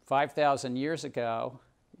 5,000 years ago,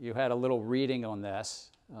 you had a little reading on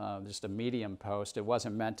this, just a Medium post. It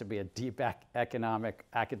wasn't meant to be a deep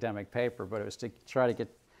academic paper, but it was to try to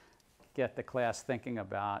get the class thinking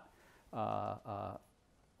about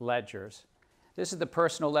ledgers. This is the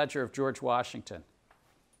personal ledger of George Washington,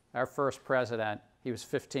 our first president. He was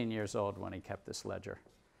 15 years old when he kept this ledger.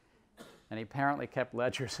 And he apparently kept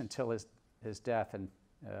ledgers until his death, and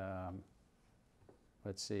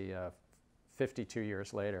 52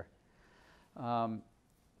 years later.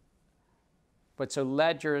 But so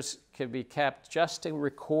ledgers can be kept just to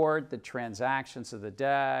record the transactions of the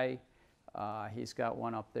day. He's got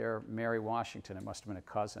one up there, Mary Washington. It must have been a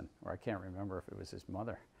cousin, or I can't remember if it was his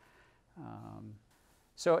mother.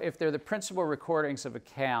 So if they're the principal recordings of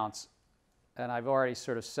accounts, and I've already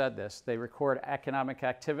sort of said this, they record economic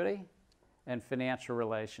activity and financial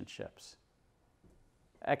relationships.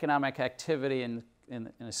 Economic activity in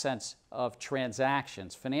a sense of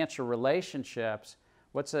transactions. Financial relationships,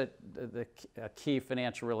 what's a key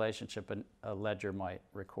financial relationship a ledger might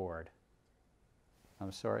record?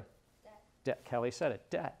 I'm sorry? Debt. Kelly said it,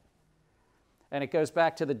 debt. And it goes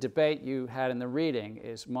back to the debate you had in the reading.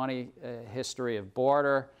 Is money a history of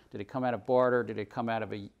barter? Did it come out of barter? Did it come out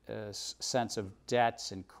of a sense of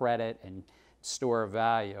debts and credit and store of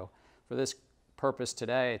value? For this purpose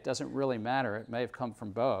today, it doesn't really matter. It may have come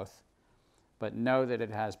from both, but know that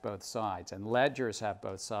it has both sides. And ledgers have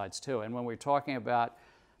both sides too. And when we're talking about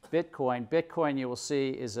Bitcoin you will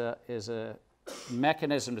see is a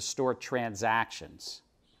mechanism to store transactions.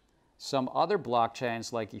 Some other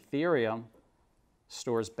blockchains like Ethereum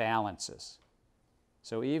stores balances.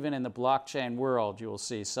 So even in the blockchain world, you will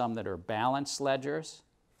see some that are balance ledgers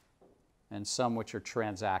and some which are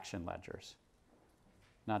transaction ledgers.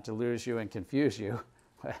 Not to lose you and confuse you,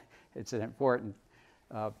 but it's an important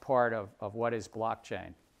part of what is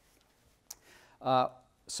blockchain.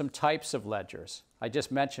 Some types of ledgers. I just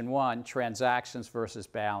mentioned one, transactions versus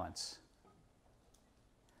balance.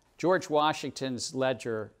 George Washington's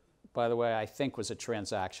ledger by the way, I think was a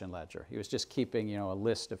transaction ledger. He was just keeping, you know, a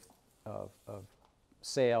list of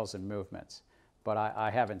sales and movements. But I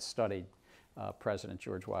haven't studied President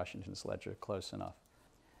George Washington's ledger close enough.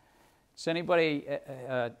 Does anybody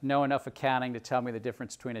know enough accounting to tell me the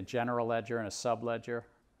difference between a general ledger and a subledger,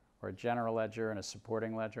 or a general ledger and a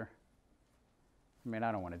supporting ledger? I mean,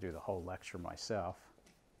 I don't want to do the whole lecture myself.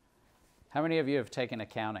 How many of you have taken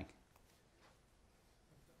accounting?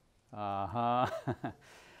 Uh-huh.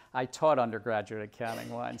 I taught undergraduate accounting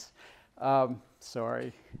once.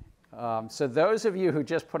 Sorry. So those of you who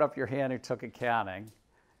just put up your hand who took accounting,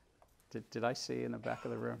 did I see in the back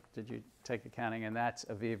of the room? Did you take accounting? And that's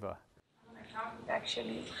Aviva.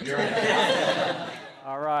 Actually.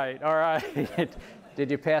 All right, all right.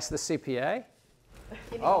 Did you pass the CPA?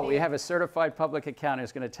 Oh, we have a certified public accountant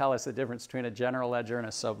who's going to tell us the difference between a general ledger and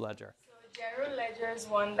a subledger. General ledger is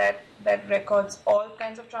one that records all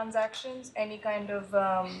kinds of transactions, any kind of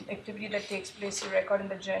activity that takes place you record in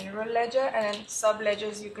the general ledger, and then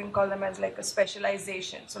sub-ledgers, you can call them as like a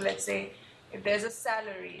specialization. So let's say if there's a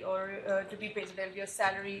salary or to be paid, so there'll be a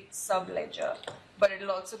salary sub-ledger, but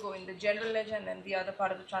it'll also go in the general ledger and then the other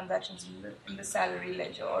part of the transactions in the salary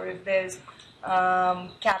ledger, or if there's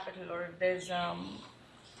capital, or if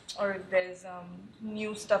there's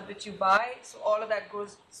new stuff that you buy. So all of that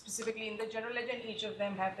goes specifically in the general ledger, and each of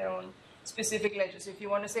them have their own specific ledger. So if you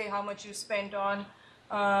want to say how much you spent on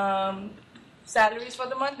salaries for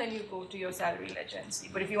the month, then you go to your salary ledger and see.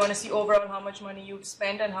 But if you want to see overall how much money you've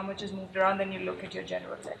spent and how much is moved around, then you look at your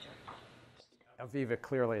general ledger. Aviva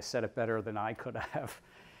clearly said it better than I could have.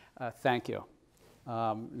 Thank you.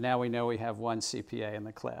 Now we know we have one CPA in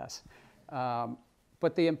the class.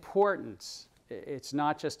 But the importance, it's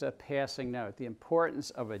not just a passing note. The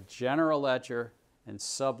importance of a general ledger and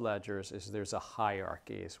subledgers is there's a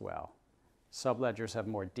hierarchy as well. Subledgers have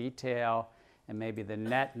more detail, and maybe the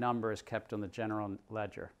net number is kept on the general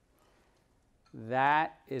ledger.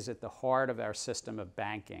 That is at the heart of our system of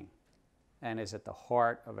banking and is at the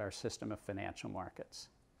heart of our system of financial markets,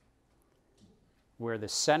 where the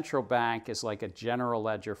central bank is like a general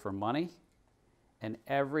ledger for money, and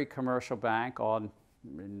every commercial bank, all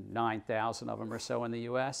 9,000 of them or so in the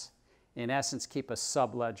US, in essence keep a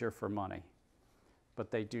subledger for money. But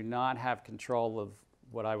they do not have control of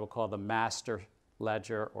what I will call the master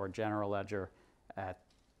ledger or general ledger at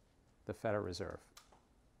the Federal Reserve.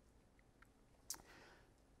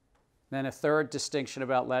 Then a third distinction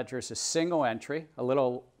about ledgers is single entry. A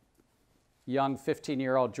little young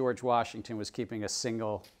 15-year-old George Washington was keeping a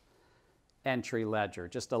single entry ledger,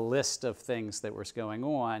 just a list of things that was going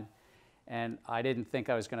on. And I didn't think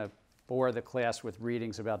I was going to bore the class with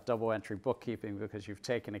readings about double entry bookkeeping because you've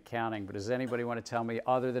taken accounting. But does anybody want to tell me,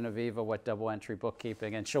 other than Aviva, what double entry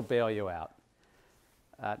bookkeeping? And she'll bail you out.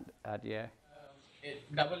 Yeah.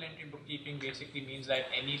 Double entry bookkeeping basically means that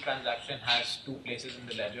any transaction has two places in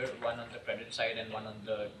the ledger, one on the credit side and one on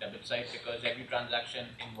the debit side, because every transaction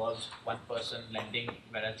involves one person lending,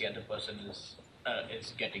 whereas the other person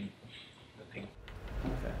is getting the thing.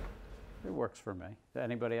 Okay. It works for me.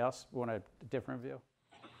 Anybody else want a different view?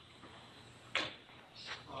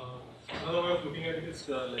 Another way of looking at it is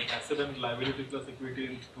like asset and liability plus equity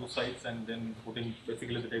in two sides, and then putting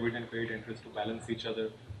basically the debit and credit entries to balance each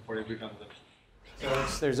other for every transaction.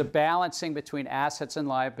 So there's a balancing between assets and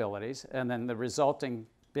liabilities, and then the resulting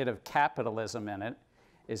bit of capitalism in it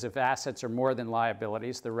is if assets are more than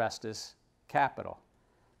liabilities, the rest is capital.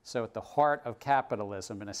 So at the heart of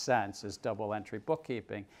capitalism, in a sense, is double entry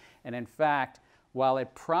bookkeeping. And in fact, while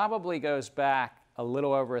it probably goes back a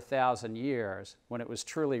little over 1,000 years, when it was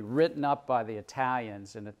truly written up by the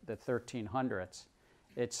Italians in the 1300s,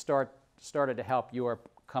 it started to help Europe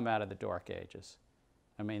come out of the Dark Ages.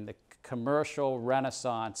 I mean, the commercial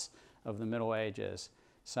renaissance of the Middle Ages,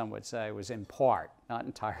 some would say, was in part, not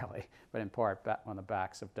entirely, but in part on the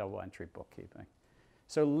backs of double entry bookkeeping.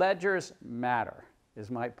 So ledgers matter, is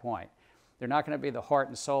my point. They're not going to be the heart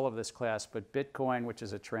and soul of this class, but Bitcoin, which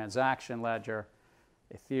is a transaction ledger,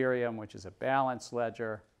 Ethereum, which is a balance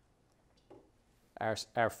ledger,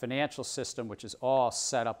 our financial system, which is all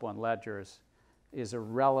set up on ledgers, is a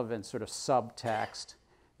relevant sort of subtext.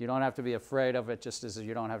 You don't have to be afraid of it, just as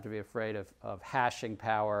you don't have to be afraid of hashing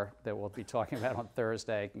power that we'll be talking about on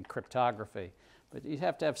Thursday and cryptography. But you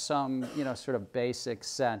have to have some, sort of basic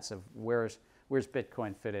sense of where's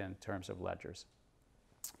Bitcoin fit in terms of ledgers.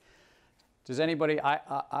 Does anybody,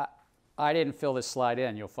 I didn't fill this slide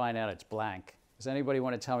in. You'll find out it's blank. Does anybody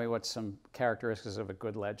want to tell me what some characteristics of a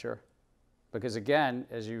good ledger? Because again,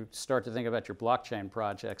 as you start to think about your blockchain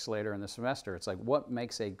projects later in the semester, it's like, what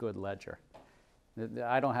makes a good ledger?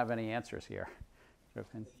 I don't have any answers here.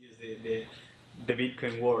 the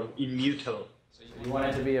Bitcoin world immutable. You want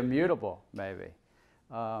it to be immutable, maybe.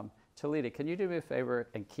 Talita, can you do me a favor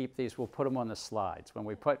and keep these? We'll put them on the slides.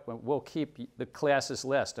 We'll keep the classes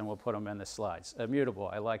list and we'll put them in the slides. Immutable,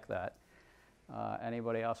 I like that.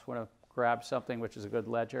 Anybody else want to grab something which is a good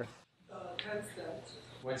ledger? Timestamp.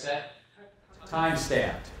 What's that?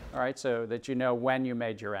 Time-stamped. All right, so that you know when you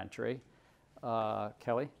made your entry.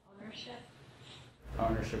 Kelly? Ownership.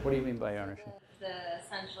 Ownership. What do you mean by ownership?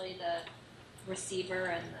 Essentially the receiver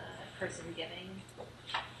and the person giving.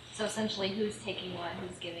 So essentially, who's taking what,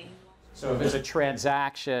 who's giving what. So if it's a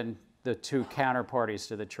transaction, the two counterparties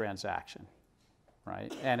to the transaction,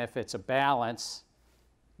 right? And if it's a balance,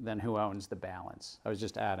 then who owns the balance? I was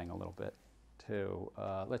just adding a little bit to,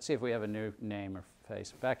 let's see if we have a new name or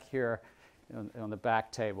face. Back here on the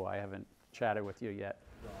back table, I haven't chatted with you yet.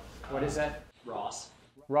 What is that? Ross.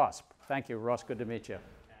 Ross. Thank you, Ross. Good to meet you.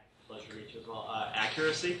 Pleasure to meet you as well.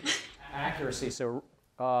 Accuracy. Accuracy. So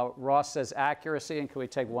Ross says accuracy, and can we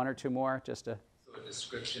take one or two more just to? So a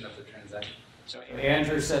description of the transaction. So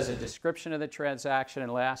Andrew says a description of the transaction,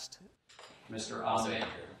 and last, Mr. Also Ahmed.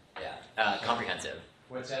 Andrew. Yeah. Comprehensive.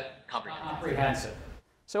 What's that? Comprehensive. Comprehensive.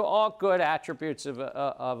 So all good attributes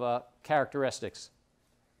of characteristics.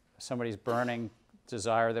 Somebody's burning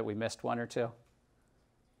desire that we missed one or two?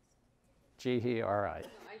 Gee, all right.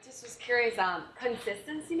 I just was curious,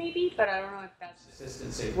 consistency maybe, but I don't know if that's...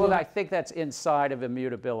 Consistency. Well, I think that's inside of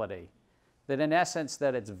immutability. That in essence,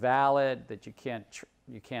 that it's valid, that you can't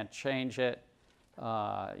change it,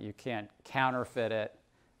 you can't counterfeit it,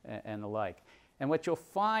 and the like. And what you'll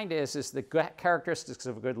find is the characteristics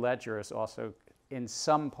of a good ledger is also in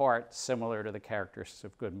some part similar to the characteristics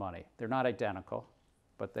of good money. They're not identical,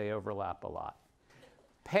 but they overlap a lot.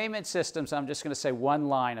 Payment systems, I'm just going to say one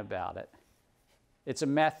line about it. It's a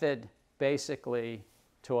method basically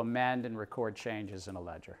to amend and record changes in a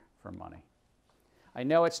ledger for money. I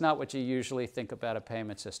know it's not what you usually think about a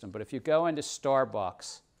payment system, but if you go into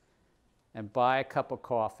Starbucks and buy a cup of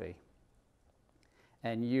coffee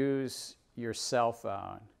and use your cell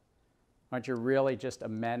phone, aren't you really just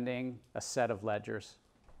amending a set of ledgers?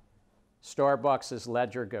 Starbucks'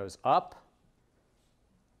 ledger goes up,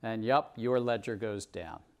 and yup, your ledger goes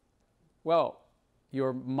down. Well,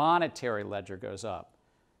 your monetary ledger goes up.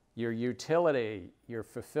 Your utility, your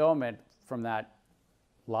fulfillment from that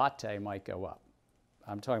latte might go up.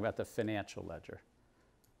 I'm talking about the financial ledger.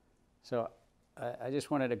 So I just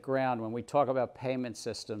wanted to ground, when we talk about payment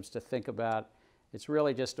systems, to think about it's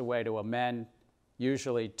really just a way to amend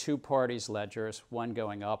usually two parties' ledgers, one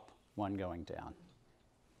going up, one going down.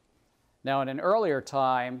 Now, in an earlier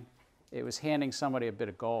time, it was handing somebody a bit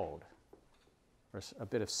of gold or a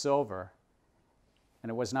bit of silver, and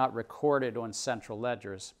it was not recorded on central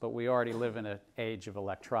ledgers, but we already live in an age of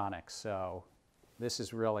electronics, so this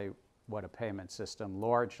is really what a payment system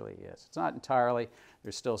largely is. It's not entirely.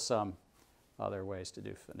 There's still some other ways to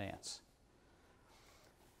do finance.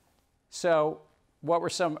 So what were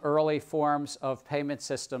some early forms of payment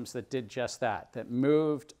systems that did just that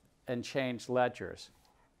moved and changed ledgers?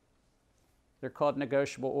 They're called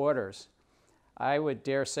negotiable orders. I would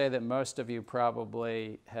dare say that most of you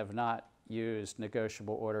probably have not used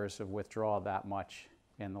negotiable orders of withdrawal that much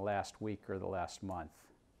in the last week or the last month.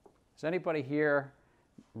 Has anybody here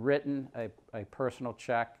written a personal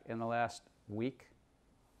check in the last week?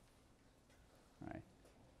 Right.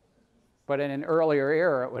 But in an earlier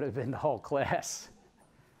era, it would have been the whole class.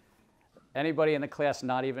 Anybody in the class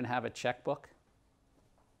not even have a checkbook?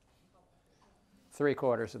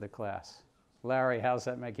 3/4 of the class. Larry, how's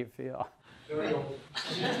that make you feel? Very old.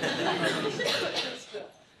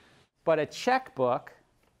 But a checkbook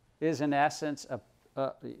is in essence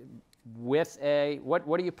with a,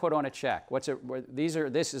 what do you put on a check?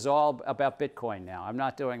 This is all about Bitcoin now. I'm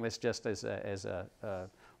not doing this just as a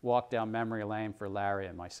walk down memory lane for Larry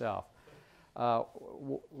and myself.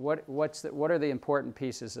 What are the important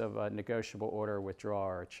pieces of a negotiable order, withdrawal,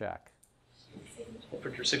 or a check?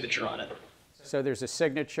 Put your signature on it. So there's a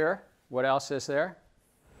signature. What else is there?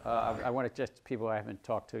 I want to just people I haven't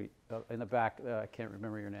talked to in the back. I can't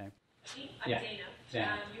remember your name. I'm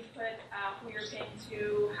Dana. You put who you're paying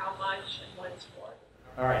to, how much, and what it's for.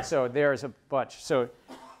 All right, so there's a bunch. So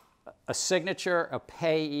a signature, a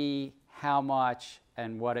payee, how much,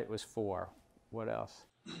 and what it was for. What else?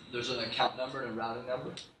 There's an account number and a routing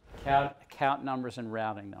number. Account numbers and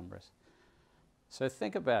routing numbers. So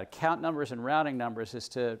think about it. Account numbers and routing numbers is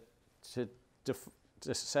to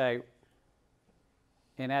say,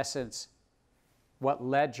 in essence, what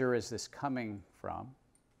ledger is this coming from?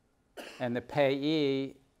 And the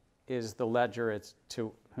payee is the ledger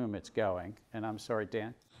to whom it's going. And I'm sorry,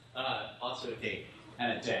 Dan? Also a date.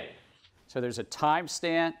 And a date. So there's a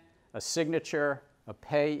timestamp, a signature, a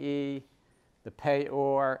payee, the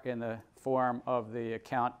payor in the form of the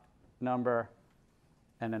account number,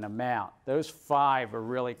 and an amount. Those 5 are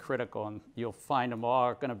really critical, and you'll find them all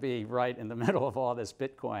are going to be right in the middle of all this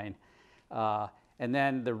Bitcoin. And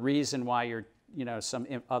then the reason why you're, some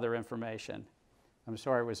other information. I'm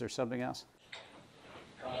sorry, was there something else?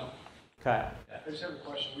 Okay. I just have a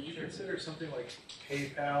question. Would you consider something like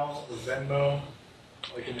PayPal or Venmo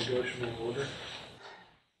like a negotiable order?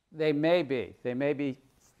 They may be. They may be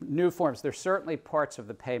new forms. They're certainly parts of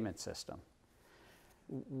the payment system.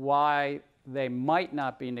 Why they might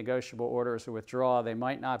not be negotiable orders or withdrawal, they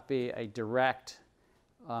might not be a direct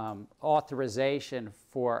authorization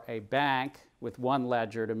for a bank with one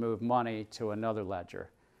ledger to move money to another ledger.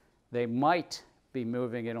 They might be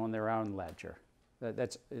moving it on their own ledger.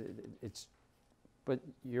 But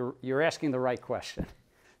you're asking the right question.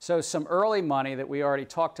 So some early money that we already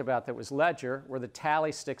talked about that was ledger were the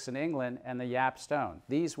tally sticks in England and the yap stone.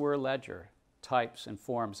 These were ledger types and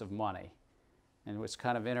forms of money. And it was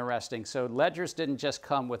kind of interesting. So ledgers didn't just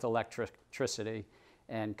come with electricity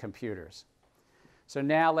and computers. So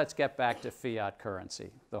now let's get back to fiat currency,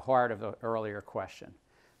 the heart of the earlier question.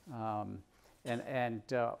 We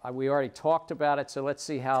already talked about it, so let's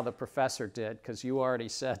see how the professor did, because you already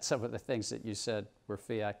said some of the things that you said were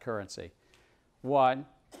fiat currency. 1,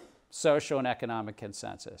 social and economic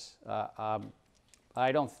consensus. I'm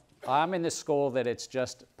in the school that it's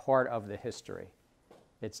just part of the history.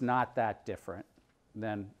 It's not that different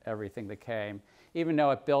than everything that came, even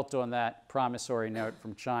though it built on that promissory note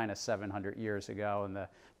from China 700 years ago and the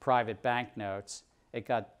private banknotes.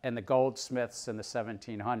 And the goldsmiths in the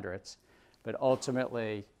 1700s. But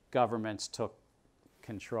ultimately, governments took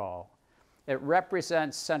control. It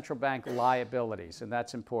represents central bank liabilities, and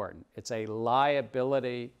that's important. It's a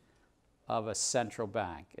liability of a central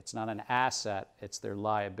bank. It's not an asset, it's their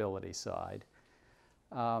liability side.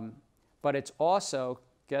 But it's also,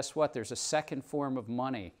 guess what? There's a second form of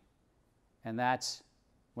money, and that's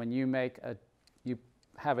when you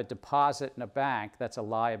have a deposit in a bank, that's a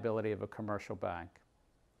liability of a commercial bank.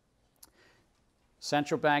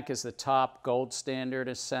 Central bank is the top gold standard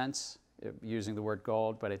in a sense, using the word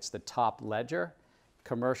gold, but it's the top ledger.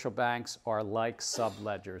 Commercial banks are like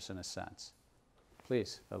sub-ledgers in a sense.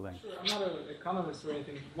 Please, Aling. Sure. I'm not an economist or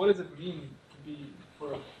anything. What does it mean to be,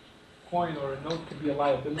 for a coin or a note to be a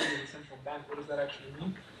liability of the central bank? What does that actually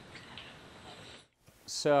mean?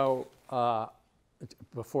 So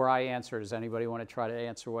before I answer, does anybody want to try to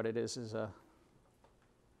answer what it is?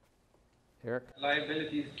 Eric?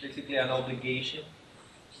 Liability is basically an obligation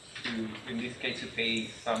to, in this case, to pay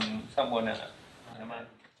someone an amount.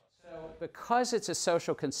 Because it's a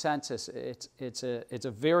social consensus, it's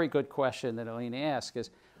a very good question that Aline asked, is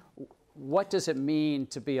what does it mean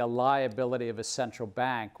to be a liability of a central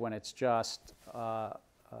bank when it's just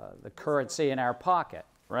the currency in our pocket,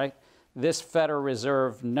 right? This Federal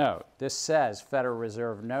Reserve note, this says Federal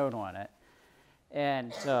Reserve note on it,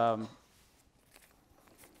 and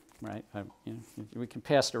right, we can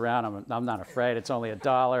pass it around. I'm not afraid. It's only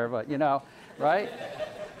 $1, but right?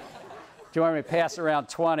 Do you want me to pass around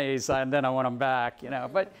 20s and then I want them back,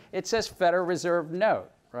 But it says Federal Reserve note,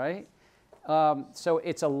 right? So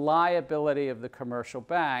it's a liability of the commercial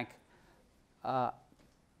bank.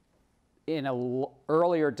 In an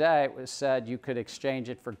earlier day, it was said you could exchange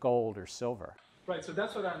it for gold or silver. Right, so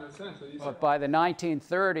that's what I understand. So but by the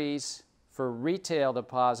 1930s, for retail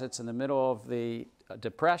deposits in the middle of the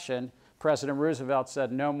Depression, President Roosevelt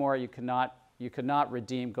said no more, you cannot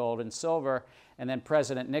redeem gold and silver. And then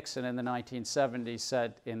President Nixon in the 1970s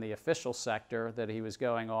said in the official sector that he was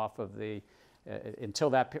going off of until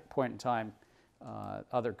that point in time,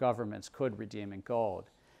 other governments could redeem in gold.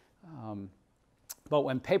 But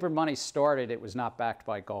when paper money started, it was not backed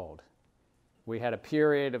by gold. We had a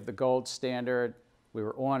period of the gold standard. We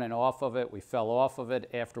were on and off of it. We fell off of it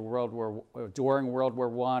during World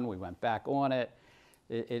War I. We went back on it.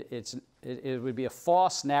 It would be a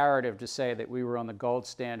false narrative to say that we were on the gold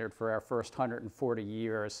standard for our first 140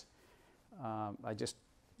 years. I just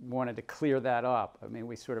wanted to clear that up. I mean,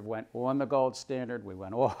 we sort of went on the gold standard, we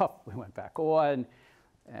went off, we went back on,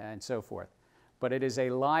 and so forth. But it is a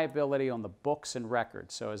liability on the books and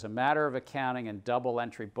records. So as a matter of accounting and double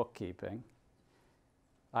entry bookkeeping,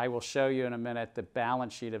 I will show you in a minute the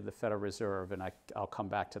balance sheet of the Federal Reserve, and I'll come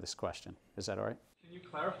back to this question. Is that all right? Can you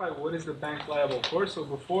clarify what is the bank liable for? So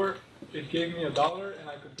before it gave me $1 and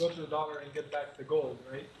I could go to the dollar and get back the gold,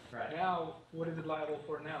 right? Right. Now, what is it liable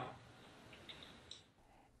for now?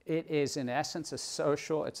 It is in essence a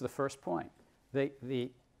social, it's the first point.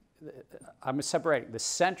 I'm separating. The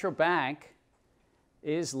central bank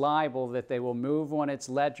is liable that they will move on its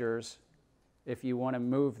ledgers if you want to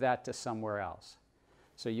move that to somewhere else.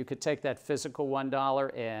 So you could take that physical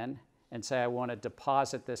 $1 in and say, I want to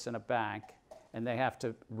deposit this in a bank, and they have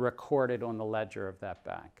to record it on the ledger of that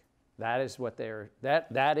bank. That is what they're,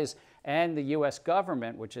 that is, and the US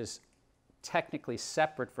government, which is technically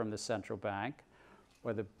separate from the central bank,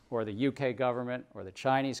 or the UK government, or the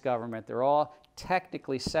Chinese government, they're all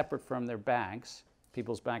technically separate from their banks,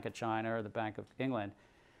 People's Bank of China or the Bank of England.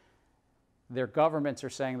 Their governments are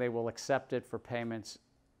saying they will accept it for payments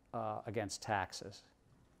against taxes.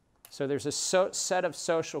 So there's a set of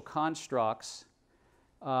social constructs.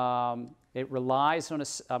 It relies on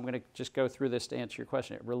I'm going to just go through this to answer your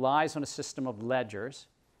question. It relies on a system of ledgers,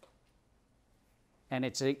 and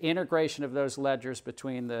it's an integration of those ledgers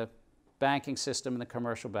between the banking system and the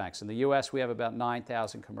commercial banks. In the US, we have about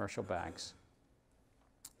 9,000 commercial banks.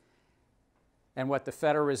 And what the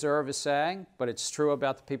Federal Reserve is saying, but it's true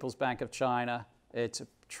about the People's Bank of China, it's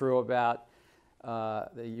true about the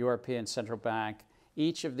European Central Bank.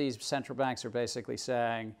 Each of these central banks are basically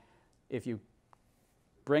saying, if you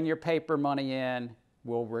bring your paper money in,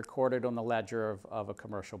 we'll record it on the ledger of a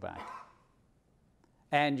commercial bank.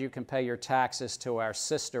 And you can pay your taxes to our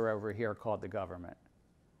sister over here called the government.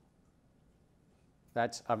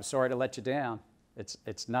 I'm sorry to let you down.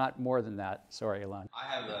 It's not more than that. Sorry, Elon. I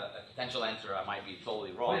have a potential answer. I might be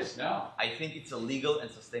totally wrong. Please, no. I think it's a legal and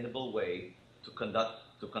sustainable way to conduct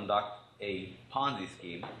a Ponzi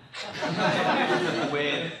scheme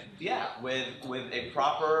with a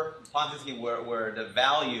proper Ponzi scheme where the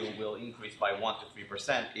value will increase by 1 to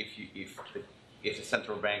 3% if the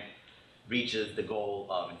central bank reaches the goal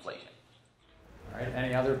of inflation. All right.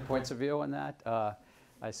 Any other points of view on that?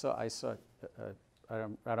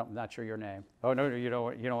 I'm not sure your name. Oh no, you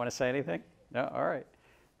don't want to say anything? No, all right.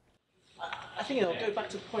 I think I'll go back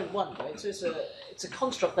to point one, right? So it's a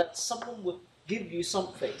construct that someone would give you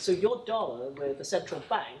something. So your dollar with the central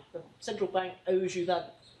bank owes you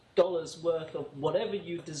that dollar's worth of whatever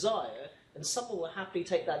you desire, and someone will happily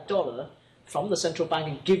take that dollar from the central bank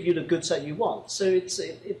and give you the goods that you want. So it's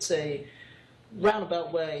a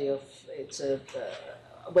roundabout way of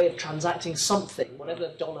way of transacting something, whatever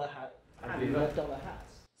the dollar has.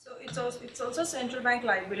 So it's also central bank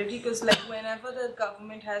liability, because like whenever the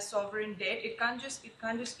government has sovereign debt, it can't just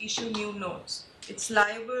issue new notes. It's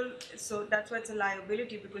liable, so that's why it's a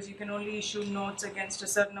liability, because you can only issue notes against a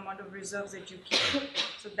certain amount of reserves that you keep.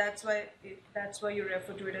 So that's why you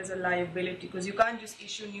refer to it as a liability, because you can't just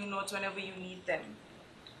issue new notes whenever you need them.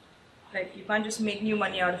 Like you can't just make new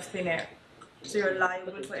money out of thin air. So you're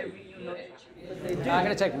liable for every new note that you need. I'm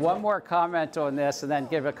going to take one more comment on this and then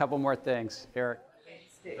give a couple more things. Eric.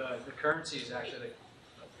 The currency is actually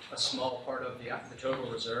a small part of the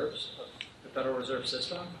total reserves of the Federal Reserve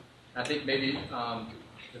System. I think maybe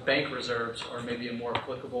the bank reserves are maybe a more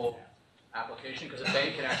applicable application, because a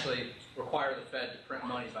bank can actually require the Fed to print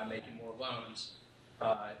money by making more loans.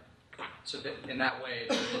 So that in that way,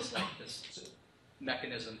 there is like this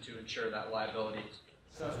mechanism to ensure that liability.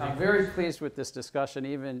 I'm very pleased with this discussion,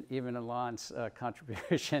 even Alon's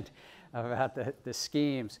contribution about the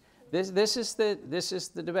schemes. This is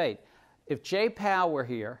the debate. If Jay Powell were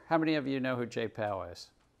here, how many of you know who Jay Powell is?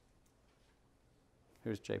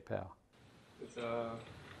 Who's Jay Powell? It's a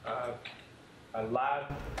lab.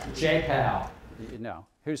 Jay Powell. No.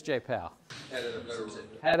 Who's Jay Powell? Head of the Federal Reserve.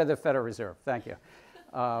 Head of the Federal Reserve. Thank you.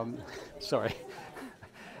 Sorry.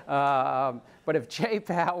 But if Jay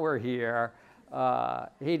Powell were here,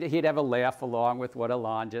 he'd have a laugh along with what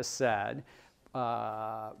Alon just said.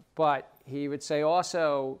 But he would say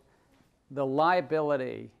also the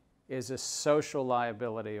liability is a social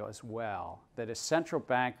liability as well, that a central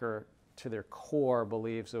banker to their core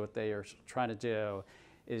believes that what they are trying to do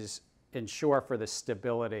is ensure for the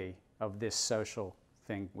stability of this social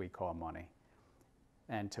thing we call money,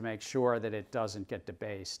 and to make sure that it doesn't get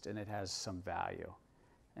debased and it has some value.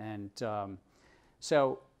 And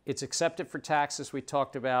so it's accepted for taxes. We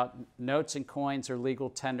talked about notes and coins are legal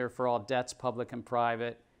tender for all debts, public and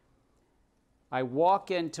private. I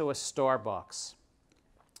walk into a Starbucks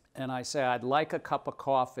and I say, I'd like a cup of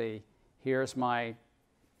coffee. Here's my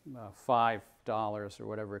 $5 or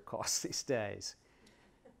whatever it costs these days.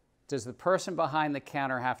 Does the person behind the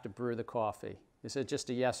counter have to brew the coffee? Is it just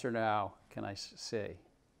a yes or no? Can I see?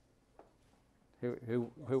 Who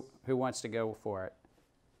wants to go for it?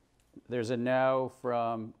 There's a no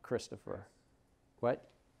from Christopher. What?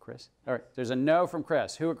 Chris? All right, there's a no from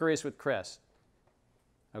Chris. Who agrees with Chris?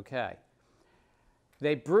 Okay.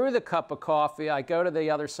 They brew the cup of coffee. I go to the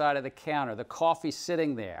other side of the counter. The coffee's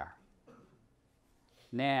sitting there.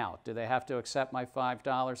 Now, do they have to accept my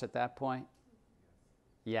 $5 at that point?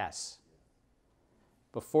 Yes.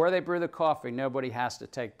 Before they brew the coffee, nobody has to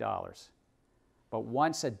take dollars. But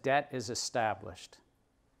once a debt is established,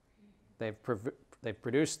 they've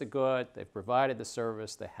produced the good, they've provided the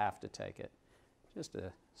service, they have to take it. Just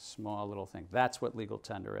a small little thing. That's what legal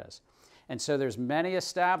tender is. And so there's many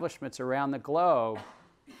establishments around the globe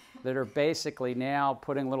that are basically now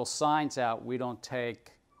putting little signs out, we don't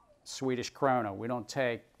take Swedish krona, we don't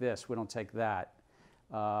take this, we don't take that,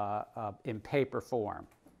 in paper form.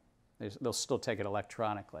 They'll still take it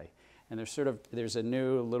electronically. And there's a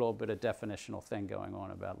new little bit of definitional thing going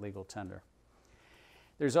on about legal tender.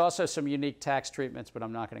 There's also some unique tax treatments, but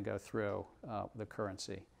I'm not going to go through the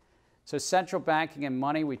currency. So central banking and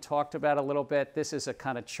money, we talked about a little bit. This is a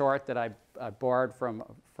kind of chart that I borrowed from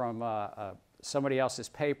somebody else's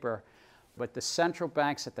paper. But the central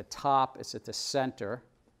bank's at the top, it's at the center.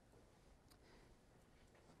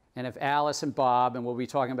 And if Alice and Bob, and we'll be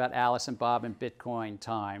talking about Alice and Bob in Bitcoin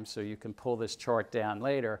time, so you can pull this chart down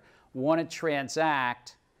later, want to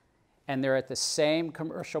transact, and they're at the same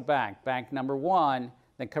commercial bank, bank number one,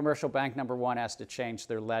 then commercial bank number one has to change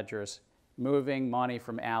their ledgers, moving money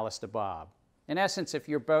from Alice to Bob. In essence, if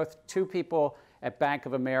you're both two people at Bank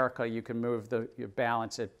of America, you can move your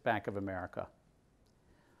balance at Bank of America.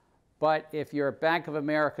 But if you're at Bank of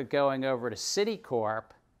America going over to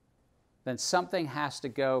Citicorp, then something has to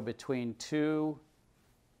go between two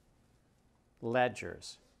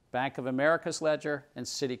ledgers, Bank of America's ledger and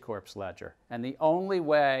Citicorp's ledger. And the only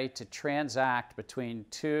way to transact between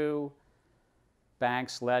two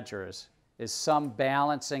banks' ledgers is some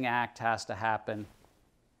balancing act has to happen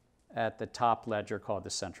at the top ledger called the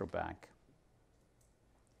central bank.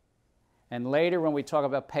 And later when we talk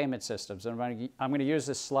about payment systems, and I'm going to use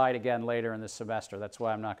this slide again later in the semester. That's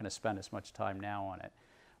why I'm not going to spend as much time now on it.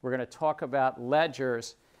 We're going to talk about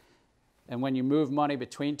ledgers, and when you move money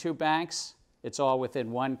between two banks, it's all within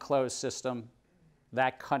one closed system,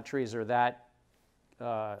 that country's or that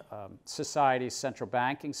society's central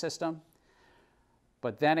banking system.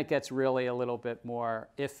 But then it gets really a little bit more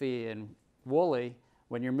iffy and woolly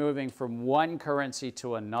when you're moving from one currency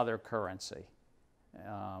to another currency.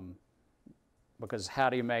 Because how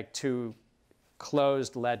do you make two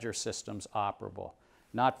closed ledger systems operable?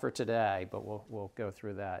 Not for today, but we'll go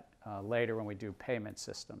through that later when we do payment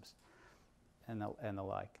systems and the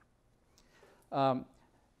like.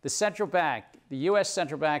 The central bank, the U.S.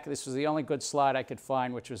 central bank, this was the only good slide I could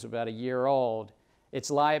find, which was about a year old. Its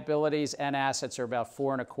liabilities and assets are about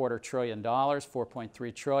 $4.25 trillion,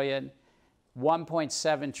 $4.3 trillion.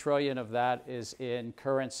 1.7 trillion of that is in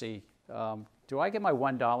currency. Do I get my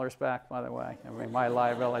 $1 back, by the way? I mean, my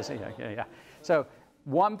liabilities, yeah. So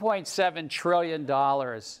 $1.7 trillion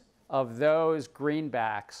of those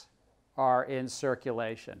greenbacks are in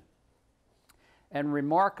circulation. And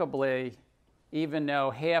remarkably, even though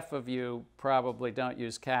half of you probably don't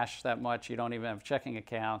use cash that much, you don't even have checking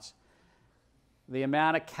accounts, the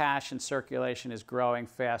amount of cash in circulation is growing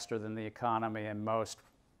faster than the economy in most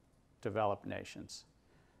developed nations.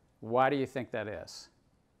 Why do you think that is?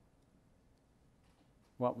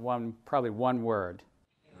 Probably one word.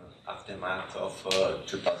 Aftermath of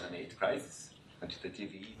 2008 crisis,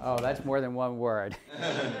 quantitative easing. Oh, that's more than one word.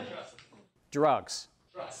 Drugs.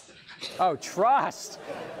 Trust. Oh, trust.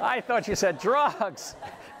 I thought you said drugs.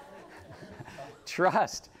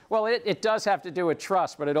 Trust. Well, it does have to do with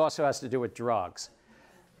trust, but it also has to do with drugs.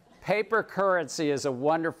 Paper currency is a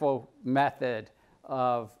wonderful method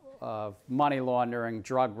of money laundering,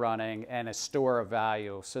 drug running, and a store of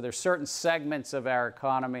value. So there's certain segments of our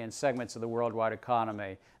economy and segments of the worldwide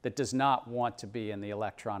economy that does not want to be in the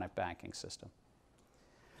electronic banking system.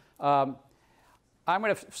 I'm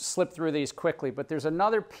going to slip through these quickly, but there's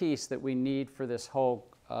another piece that we need for this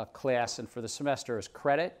whole class and for the semester is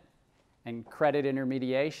credit and credit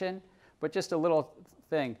intermediation. But just a little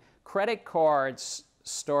thing, credit cards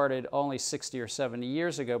started only 60 or 70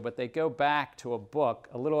 years ago, but they go back to a book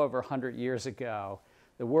a little over 100 years ago.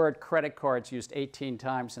 The word credit cards used 18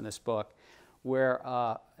 times in this book, where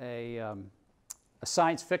a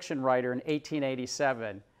science fiction writer in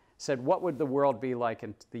 1887 said, what would the world be like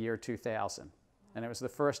in the year 2000? And it was the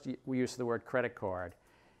first use of the word credit card.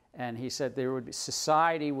 And he said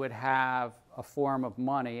society would have a form of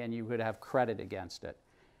money and you would have credit against it.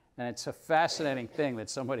 And it's a fascinating thing that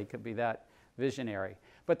somebody could be that visionary.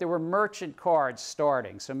 But there were merchant cards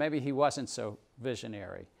starting, so maybe he wasn't so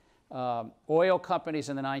visionary. Oil companies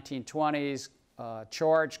in the 1920s,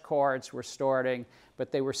 charge cards were starting,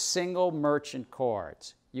 but they were single merchant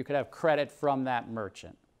cards. You could have credit from that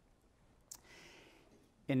merchant.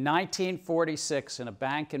 In 1946, in a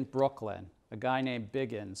bank in Brooklyn, a guy named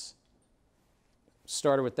Biggins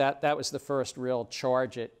started with that. That was the first real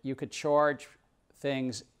charge it. You could charge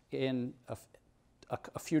things in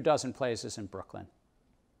a few dozen places in Brooklyn,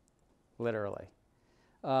 literally.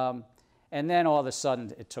 And then all of a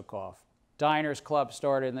sudden it took off. Diners Club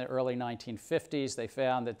started in the early 1950s. They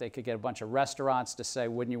found that they could get a bunch of restaurants to say,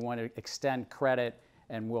 wouldn't you want to extend credit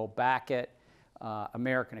and we'll back it.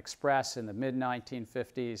 American Express in the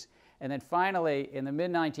mid-1950s. And then finally, in the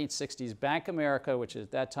mid-1960s, Bank America, which at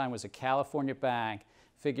that time was a California bank,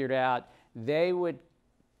 figured out they would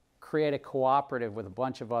create a cooperative with a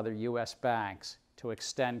bunch of other U.S. banks to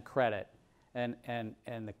extend credit. And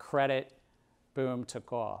the credit boom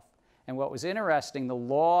took off. And what was interesting, the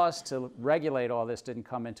laws to regulate all this didn't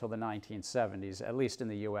come until the 1970s, at least in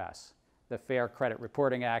the U.S. The Fair Credit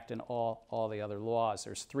Reporting Act and all the other laws.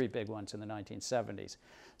 There's 3 big ones in the 1970s.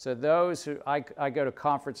 So those who, I go to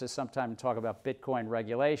conferences sometimes and talk about Bitcoin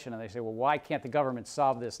regulation, and they say, well, why can't the government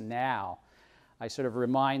solve this now? I sort of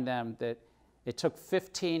remind them that it took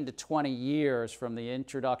 15 to 20 years from the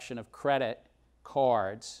introduction of credit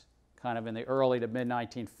cards, kind of in the early to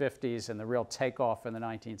mid-1950s, and the real takeoff in the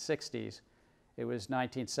 1960s. It was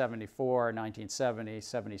 1974, 1970,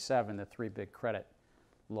 77, the 3 big credit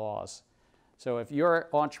laws. So if you're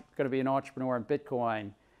going to be an entrepreneur in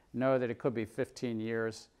Bitcoin, know that it could be 15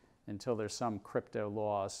 years until there's some crypto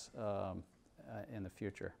laws in the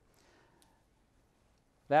future.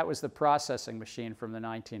 That was the processing machine from the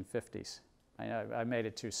 1950s. I made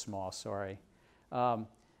it too small, sorry.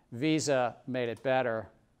 Visa made it better.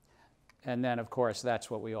 And then, of course,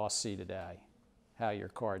 that's what we all see today, how your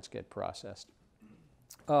cards get processed.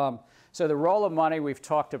 So the role of money we've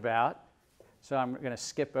talked about. So I'm going to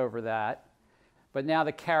skip over that. But now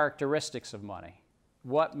the characteristics of money.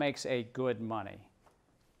 What makes a good money?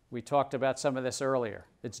 We talked about some of this earlier.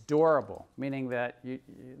 It's durable, meaning that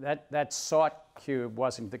that salt cube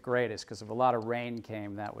wasn't the greatest because if a lot of rain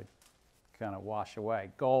came, that would kind of wash away.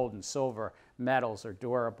 Gold and silver metals are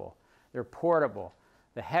durable. They're portable.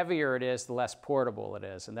 The heavier it is, the less portable it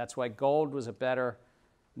is. And that's why gold was a better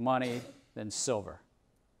money than silver.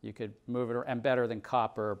 You could move it around, and better than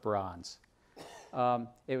copper or bronze.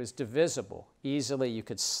 It was divisible. Easily you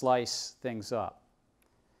could slice things up.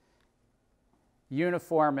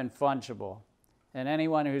 Uniform and fungible. And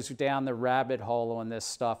anyone who's down the rabbit hole on this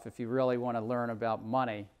stuff, if you really want to learn about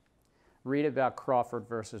money, read about Crawford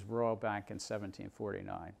versus Royal Bank in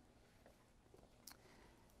 1749.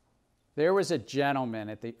 There was a gentleman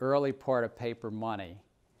at the early part of paper money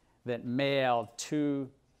that mailed 2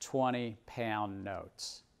 20-pound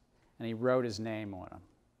notes, and he wrote his name on them.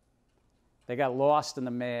 They got lost in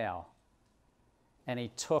the mail, and he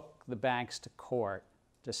took the banks to court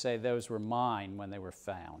to say those were mine when they were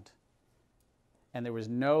found. And there was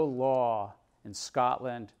no law in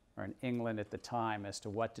Scotland or in England at the time as to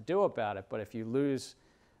what to do about it, but if you lose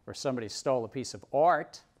or somebody stole a piece of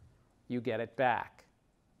art, you get it back.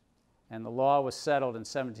 And the law was settled in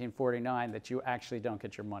 1749 that you actually don't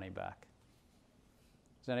get your money back.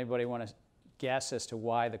 Does anybody want to guess as to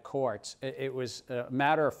why the courts? It was a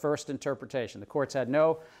matter of first interpretation. The courts had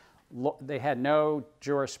no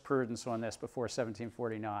jurisprudence on this before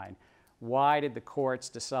 1749. Why did the courts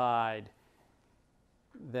decide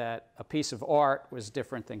that a piece of art was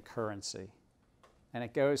different than currency? And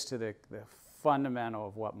it goes to the fundamental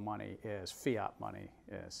of what money is, fiat money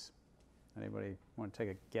is. Anybody want to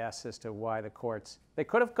take a guess as to why the courts? They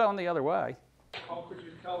could have gone the other way. How could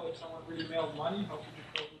you tell if someone really mailed money? How could you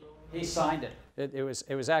tell who the He signed it. It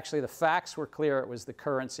was actually, the facts were clear. It was the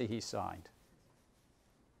currency he signed.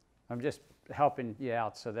 I'm just helping you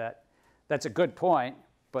out so that's a good point,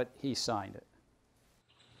 but he signed it.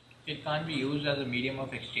 It can't be used as a medium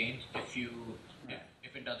of exchange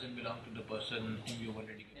if it doesn't belong to the person whom you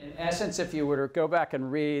already given. In essence, if you were to go back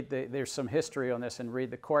and read, there's some history on this, and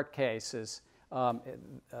read the court cases,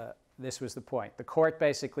 this was the point. The court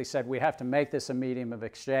basically said, we have to make this a medium of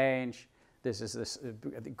exchange. This is this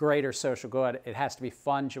greater social good. It has to be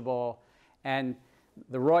fungible. And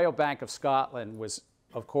the Royal Bank of Scotland was,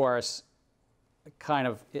 of course, kind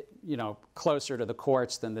of closer to the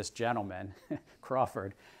courts than this gentleman,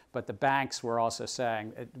 Crawford. But the banks were also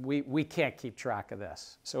saying, we can't keep track of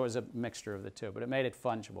this. So it was a mixture of the two, but it made it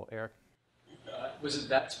fungible. Eric? Was it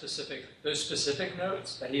those specific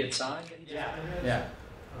notes that he had signed? Yeah.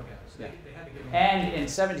 Okay. So they had to give them. And in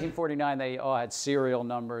 1749, they all had serial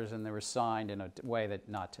numbers, and they were signed in a way that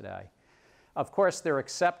not today. Of course, they're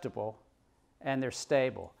acceptable, and they're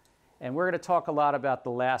stable. And we're going to talk a lot about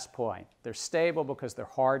the last point. They're stable because they're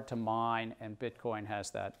hard to mine, and Bitcoin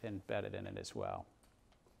has that embedded in it as well.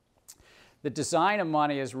 The design of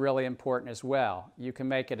money is really important as well. You can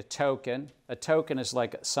make it a token. A token is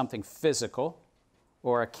like something physical.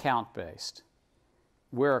 or account-based.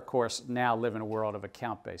 We're, of course, now live in a world of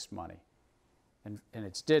account-based money. And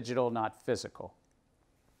it's digital, not physical.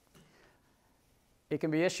 It can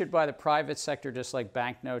be issued by the private sector just like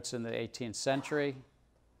banknotes in the 18th century,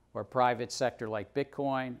 or private sector like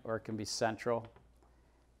Bitcoin, or it can be central.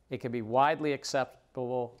 It can be widely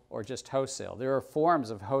acceptable or just wholesale. There are forms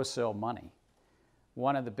of wholesale money.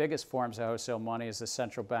 One of the biggest forms of wholesale money is the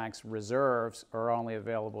central bank's reserves are only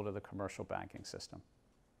available to the commercial banking system.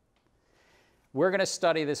 We're going to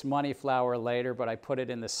study this money flower later, but I put it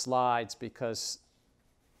in the slides because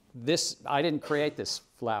I didn't create this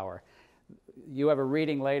flower. You have a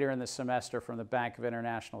reading later in the semester from the Bank of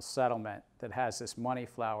International Settlement that has this money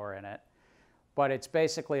flower in it. But it's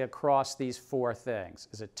basically across these four things.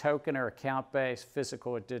 Is it token or account-based,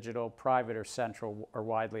 physical or digital, private or central, or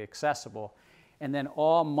widely accessible? And then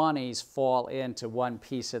all monies fall into one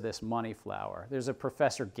piece of this money flower. There's a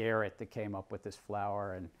Professor Garrett that came up with this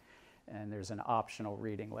flower, and there's an optional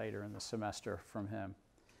reading later in the semester from him.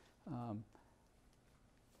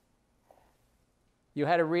 You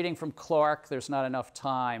had a reading from Clark. There's not enough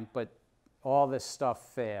time, but all this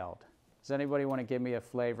stuff failed. Does anybody want to give me a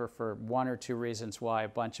flavor for one or two reasons why a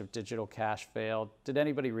bunch of digital cash failed? Did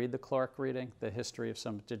anybody read the Clark reading, the history of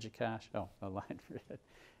some digicash? Oh, a line read it.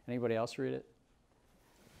 Anybody else read it?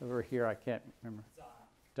 Over here, I can't remember.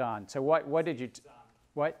 Don. So what did you...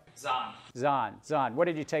 What? Zahn. What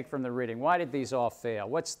did you take from the reading? Why did these all fail?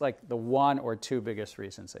 What's like the one or two biggest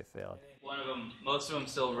reasons they failed? One of them, most of them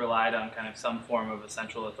still relied on kind of some form of a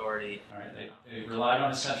central authority. All right, they relied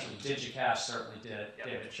on a central. Digicash certainly did. Yep.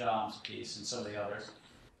 David Schaum's piece and some of the others.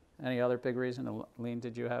 Any other big reason? Aline,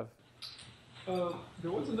 did you have?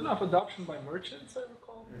 There wasn't enough adoption by merchants, I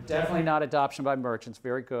recall. Definitely not adoption by merchants.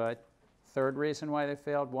 Very good. Third reason why they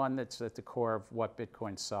failed, one that's at the core of what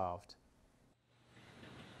Bitcoin solved.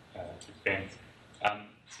 Banks.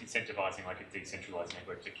 Incentivizing like a decentralized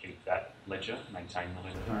network to keep that ledger, maintain the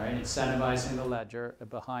ledger. All right, incentivizing the ledger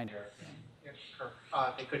behind it.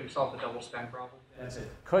 They couldn't solve the double spend problem. That's it.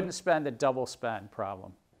 Couldn't spend the double spend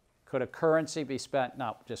problem. Could a currency be spent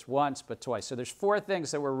not just once, but twice? So there's four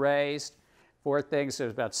things that were raised. Four things.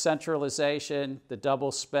 There's about centralization, the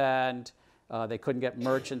double spend. They couldn't get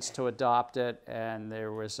merchants to adopt it, and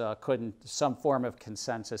there was some form of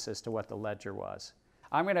consensus as to what the ledger was.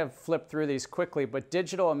 I'm going to flip through these quickly, but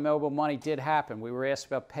digital and mobile money did happen. We were asked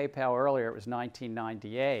about PayPal earlier. It was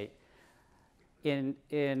 1998. In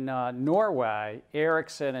Norway,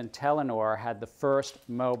 Ericsson and Telenor had the first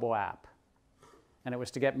mobile app, and it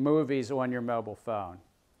was to get movies on your mobile phone.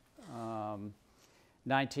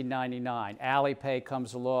 1999, Alipay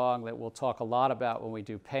comes along that we'll talk a lot about when we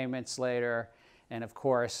do payments later, and of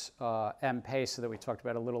course, M-Pesa that we talked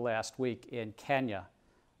about a little last week in Kenya,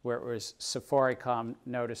 where it was Safaricom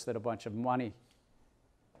noticed that a bunch of money,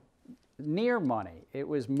 near money, it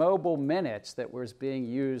was mobile minutes that was being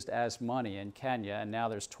used as money in Kenya, and now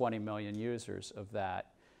there's 20 million users of that.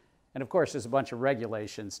 And of course, there's a bunch of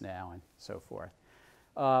regulations now and so forth.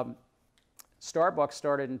 Starbucks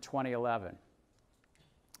started in 2011.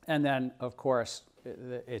 And then, of course,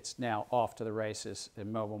 it's now off to the races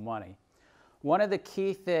in mobile money. One of the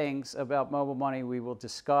key things about mobile money we will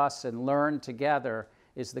discuss and learn together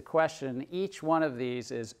is the question, each one of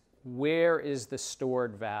these is, where is the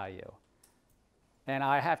stored value? And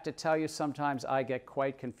I have to tell you, sometimes I get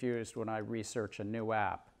quite confused when I research a new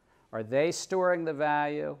app. Are they storing the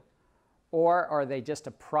value, or are they just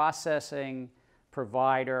a processing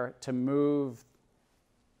provider to move,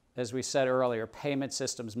 as we said earlier, payment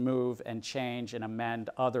systems move and change and amend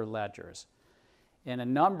other ledgers? In a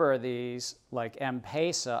number of these, like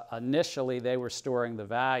M-Pesa, initially they were storing the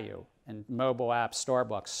value, and mobile app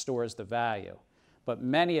Starbucks stores the value. But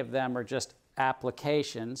many of them are just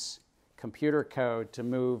applications, computer code to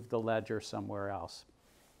move the ledger somewhere else.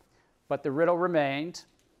 But the riddle remained.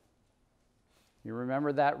 You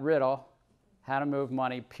remember that riddle, how to move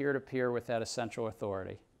money peer-to-peer without a central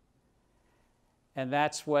authority. And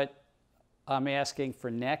that's what I'm asking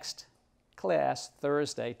for next class,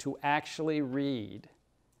 Thursday, to actually read.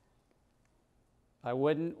 I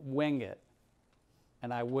wouldn't wing it,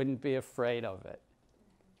 and I wouldn't be afraid of it.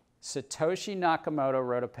 Satoshi Nakamoto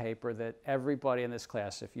wrote a paper that everybody in this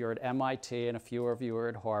class, if you're at MIT and a few of you are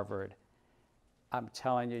at Harvard, I'm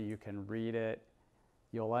telling you, you can read it.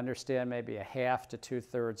 You'll understand maybe a half to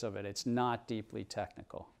two-thirds of it. It's not deeply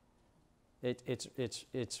technical. And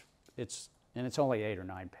it's only 8 or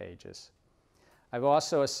 9 pages. I've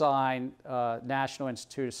also assigned National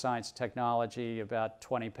Institute of Science and Technology about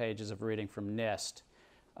 20 pages of reading from NIST.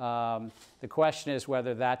 The question is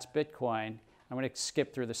whether that's Bitcoin. I'm going to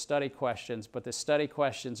skip through the study questions, but the study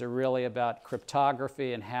questions are really about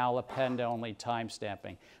cryptography and HAL append-only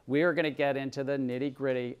timestamping. We are going to get into the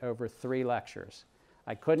nitty-gritty over 3 lectures.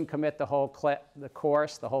 I couldn't commit the whole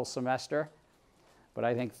course, the whole semester, but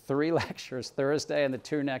I think 3 lectures, Thursday and the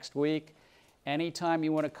 2 next week. Anytime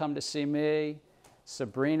you want to come to see me,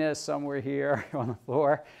 Sabrina is somewhere here on the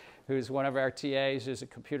floor, who's one of our TAs, who's a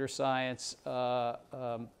computer science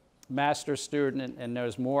master's student and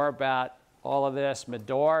knows more about all of this.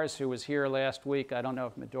 Medors, who was here last week, I don't know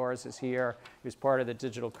if Medors is here, who's part of the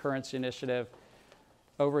Digital Currency Initiative.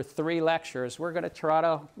 Over 3 lectures, we're going to try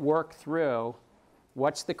to work through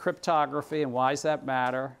what's the cryptography and why does that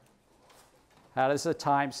matter? How does the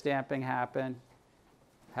time stamping happen?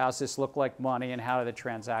 How does this look like money, and how are the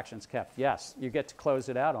transactions kept? Yes, you get to close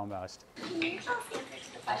it out almost. Can you also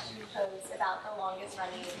answer the question you posed about the longest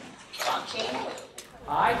running blockchain?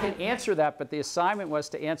 I can answer that, but the assignment was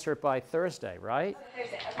to answer it by Thursday, right?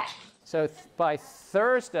 Thursday, okay. So by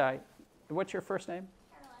Thursday, what's your first name?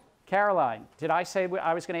 Caroline. Did I say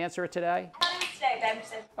I was going to answer it today? I thought it was today, but I'm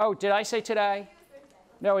just Oh, did I say today?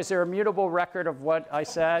 No, is there a mutable record of what I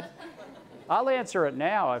said? I'll answer it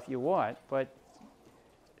now if you want, but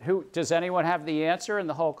does anyone have the answer in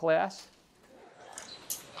the whole class?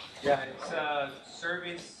 Yeah, it's a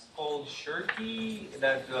service called Shirky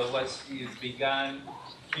that began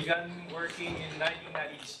working in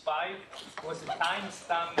 1995. It was a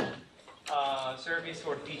timestamp service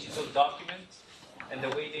for digital documents, and the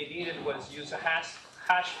way they did it was use a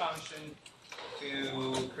hash function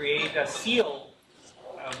to create a seal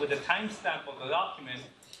with a timestamp of the document,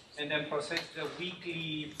 and then process the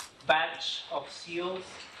weekly batch of seals,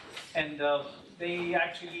 and they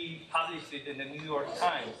actually published it in the New York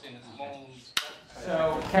Times in a small.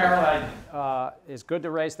 So, Caroline, it's good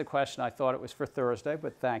to raise the question. I thought it was for Thursday,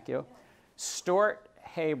 but thank you. Stuart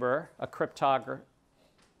Haber, a cryptographer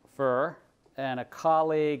and a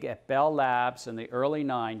colleague at Bell Labs in the early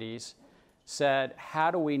 90s, said,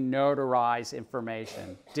 how do we notarize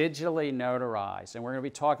information, digitally notarize? And we're going to be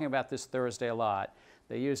talking about this Thursday a lot.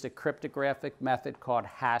 They used a cryptographic method called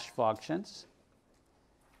hash functions.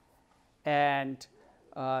 And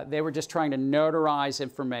they were just trying to notarize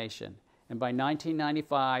information. And by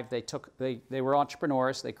 1995, they were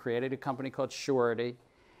entrepreneurs. They created a company called Surety.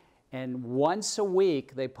 And once a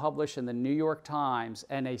week, they publish in the New York Times,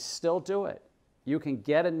 and they still do it. You can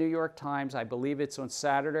get a New York Times, I believe it's on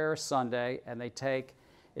Saturday or Sunday, and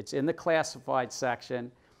it's in the classified section,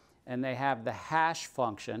 and they have the hash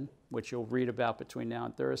function, which you'll read about between now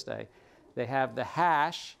and Thursday. They have the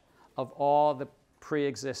hash of all the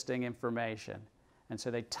pre-existing information. And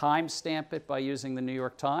so they timestamp it by using the New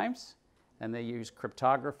York Times, and they use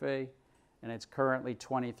cryptography, and it's currently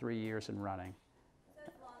 23 years in running. So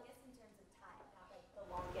it's longest in terms of time, not like the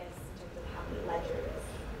longest in terms of how many ledgers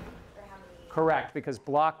or how many. Correct, because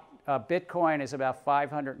Bitcoin is about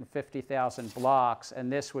 550,000 blocks,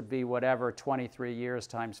 and this would be whatever 23 years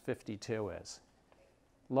times 52 is.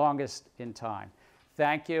 Longest in time.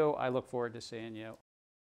 Thank you. I look forward to seeing you.